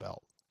our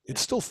belt.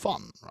 It's still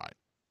fun, right?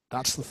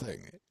 That's the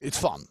thing. It's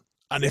fun.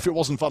 And if it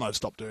wasn't fun, I'd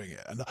stop doing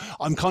it. And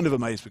I'm kind of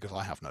amazed because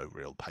I have no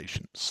real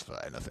patience for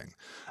anything.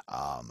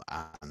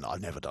 And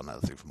I've never done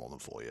anything for more than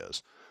 4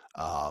 years.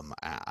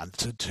 And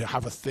to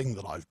have a thing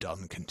that I've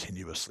done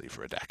continuously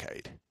for a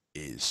decade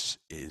is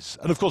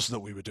and of course that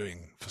we were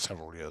doing for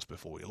several years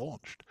before we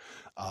launched,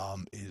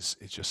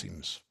 it just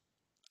seems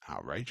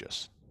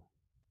outrageous.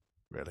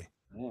 Really.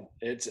 Yeah,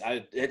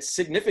 it's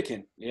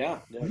significant. Yeah.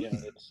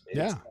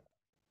 Yeah.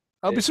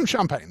 There'll be some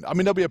champagne. I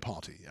mean, there'll be a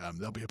party.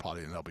 There'll be a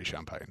party and there'll be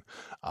champagne.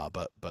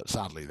 But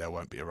sadly, there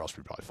won't be a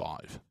Raspberry Pi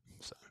 5.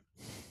 So.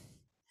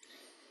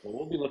 Well,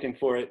 we'll be looking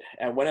for it,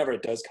 and whenever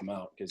it does come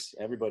out, because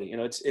everybody,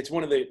 it's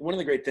one of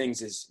the great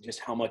things is just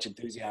how much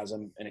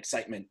enthusiasm and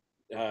excitement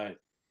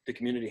the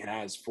community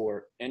has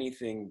for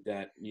anything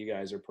that you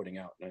guys are putting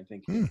out, and I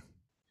think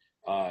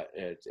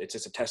it's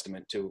just a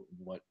testament to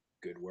what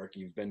good work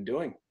you've been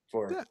doing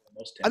for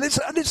almost 10 years.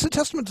 And it's a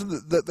testament to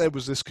that there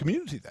was this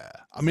community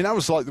there. I mean, that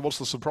was like, what's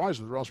the surprise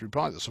with Raspberry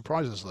Pi? The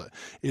surprise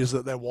is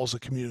that there was a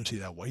community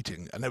there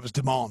waiting, and there was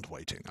demand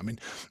waiting. I mean,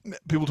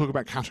 people talk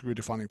about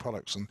category-defining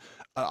products, and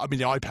I mean,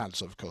 the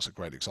iPad's, of course, a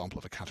great example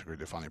of a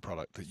category-defining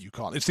product that you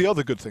can't. It's the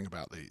other good thing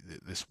about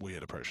this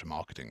weird approach to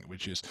marketing,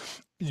 which is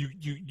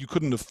you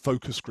couldn't have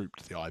focus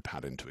grouped the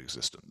iPad into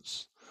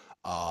existence.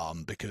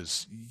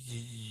 Because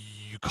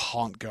you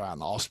can't go out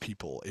and ask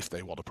people if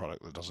they want a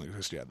product that doesn't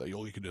exist yet.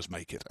 All you can do is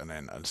make it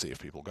and see if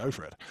people go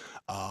for it.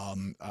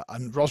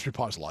 And Raspberry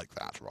Pi is like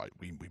that, right?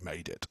 We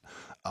made it,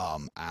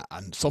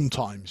 and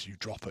sometimes you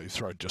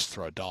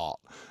throw a dart,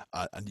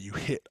 and you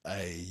hit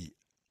a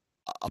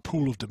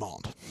pool of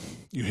demand.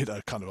 You hit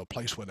a kind of a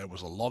place where there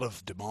was a lot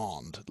of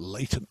demand,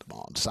 latent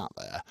demand sat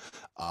there,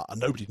 and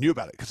nobody knew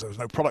about it because there was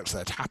no products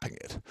there tapping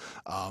it.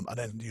 And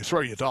then you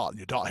throw your dart, and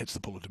your dart hits the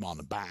pool of demand,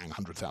 and bang,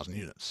 100,000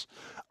 units.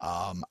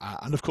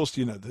 And of course,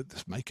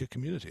 this maker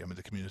community. I mean,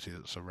 the community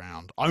that's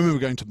around. I remember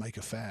going to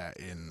Maker Faire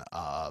in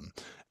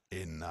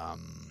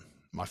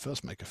my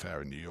first Maker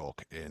Faire in New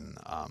York in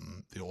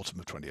the autumn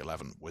of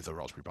 2011 with a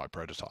Raspberry Pi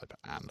prototype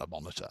and a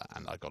monitor,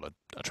 and I got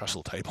a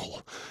trestle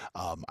table,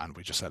 and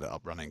we just set it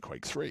up running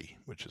Quake 3,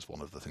 which is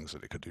one of the things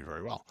that it could do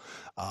very well.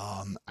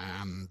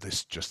 And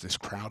this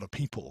crowd of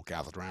people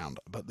gathered around.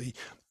 But the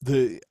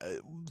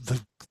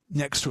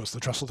next to us, the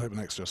trestle table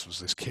next to us, was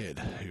this kid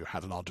who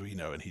had an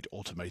Arduino, and he'd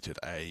automated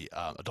a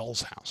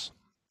doll's house.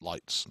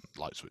 Light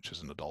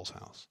switches in a doll's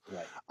house.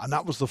 Right. And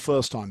that was the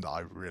first time that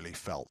I really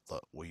felt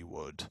that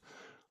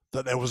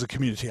that there was a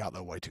community out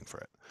there waiting for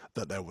it,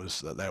 that there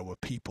were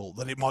people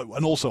that it might,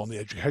 and also on the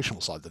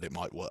educational side that it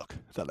might work,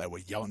 that there were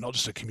young, not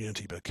just a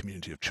community, but a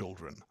community of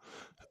children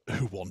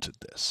who wanted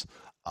this.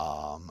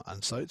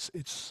 And so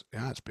it's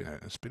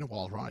been a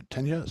wild ride,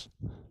 10 years.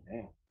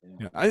 Yeah.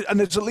 And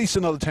it's at least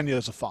another 10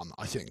 years of fun,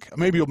 I think.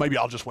 Maybe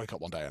I'll just wake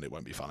up one day and it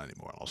won't be fun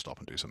anymore, and I'll stop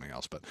and do something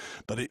else. But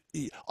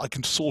I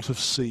can sort of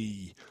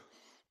see.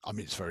 I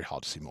mean, it's very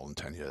hard to see more than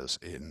 10 years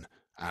in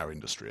our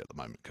industry at the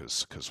moment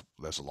because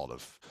there's a lot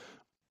of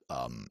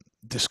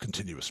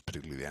discontinuous,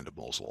 particularly the end of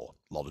Moore's Law,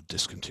 a lot of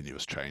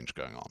discontinuous change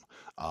going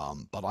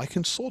on. But I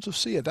can sort of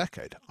see a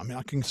decade. I mean,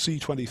 I can see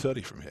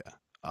 2030 from here,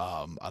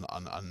 and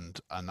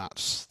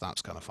that's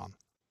kind of fun.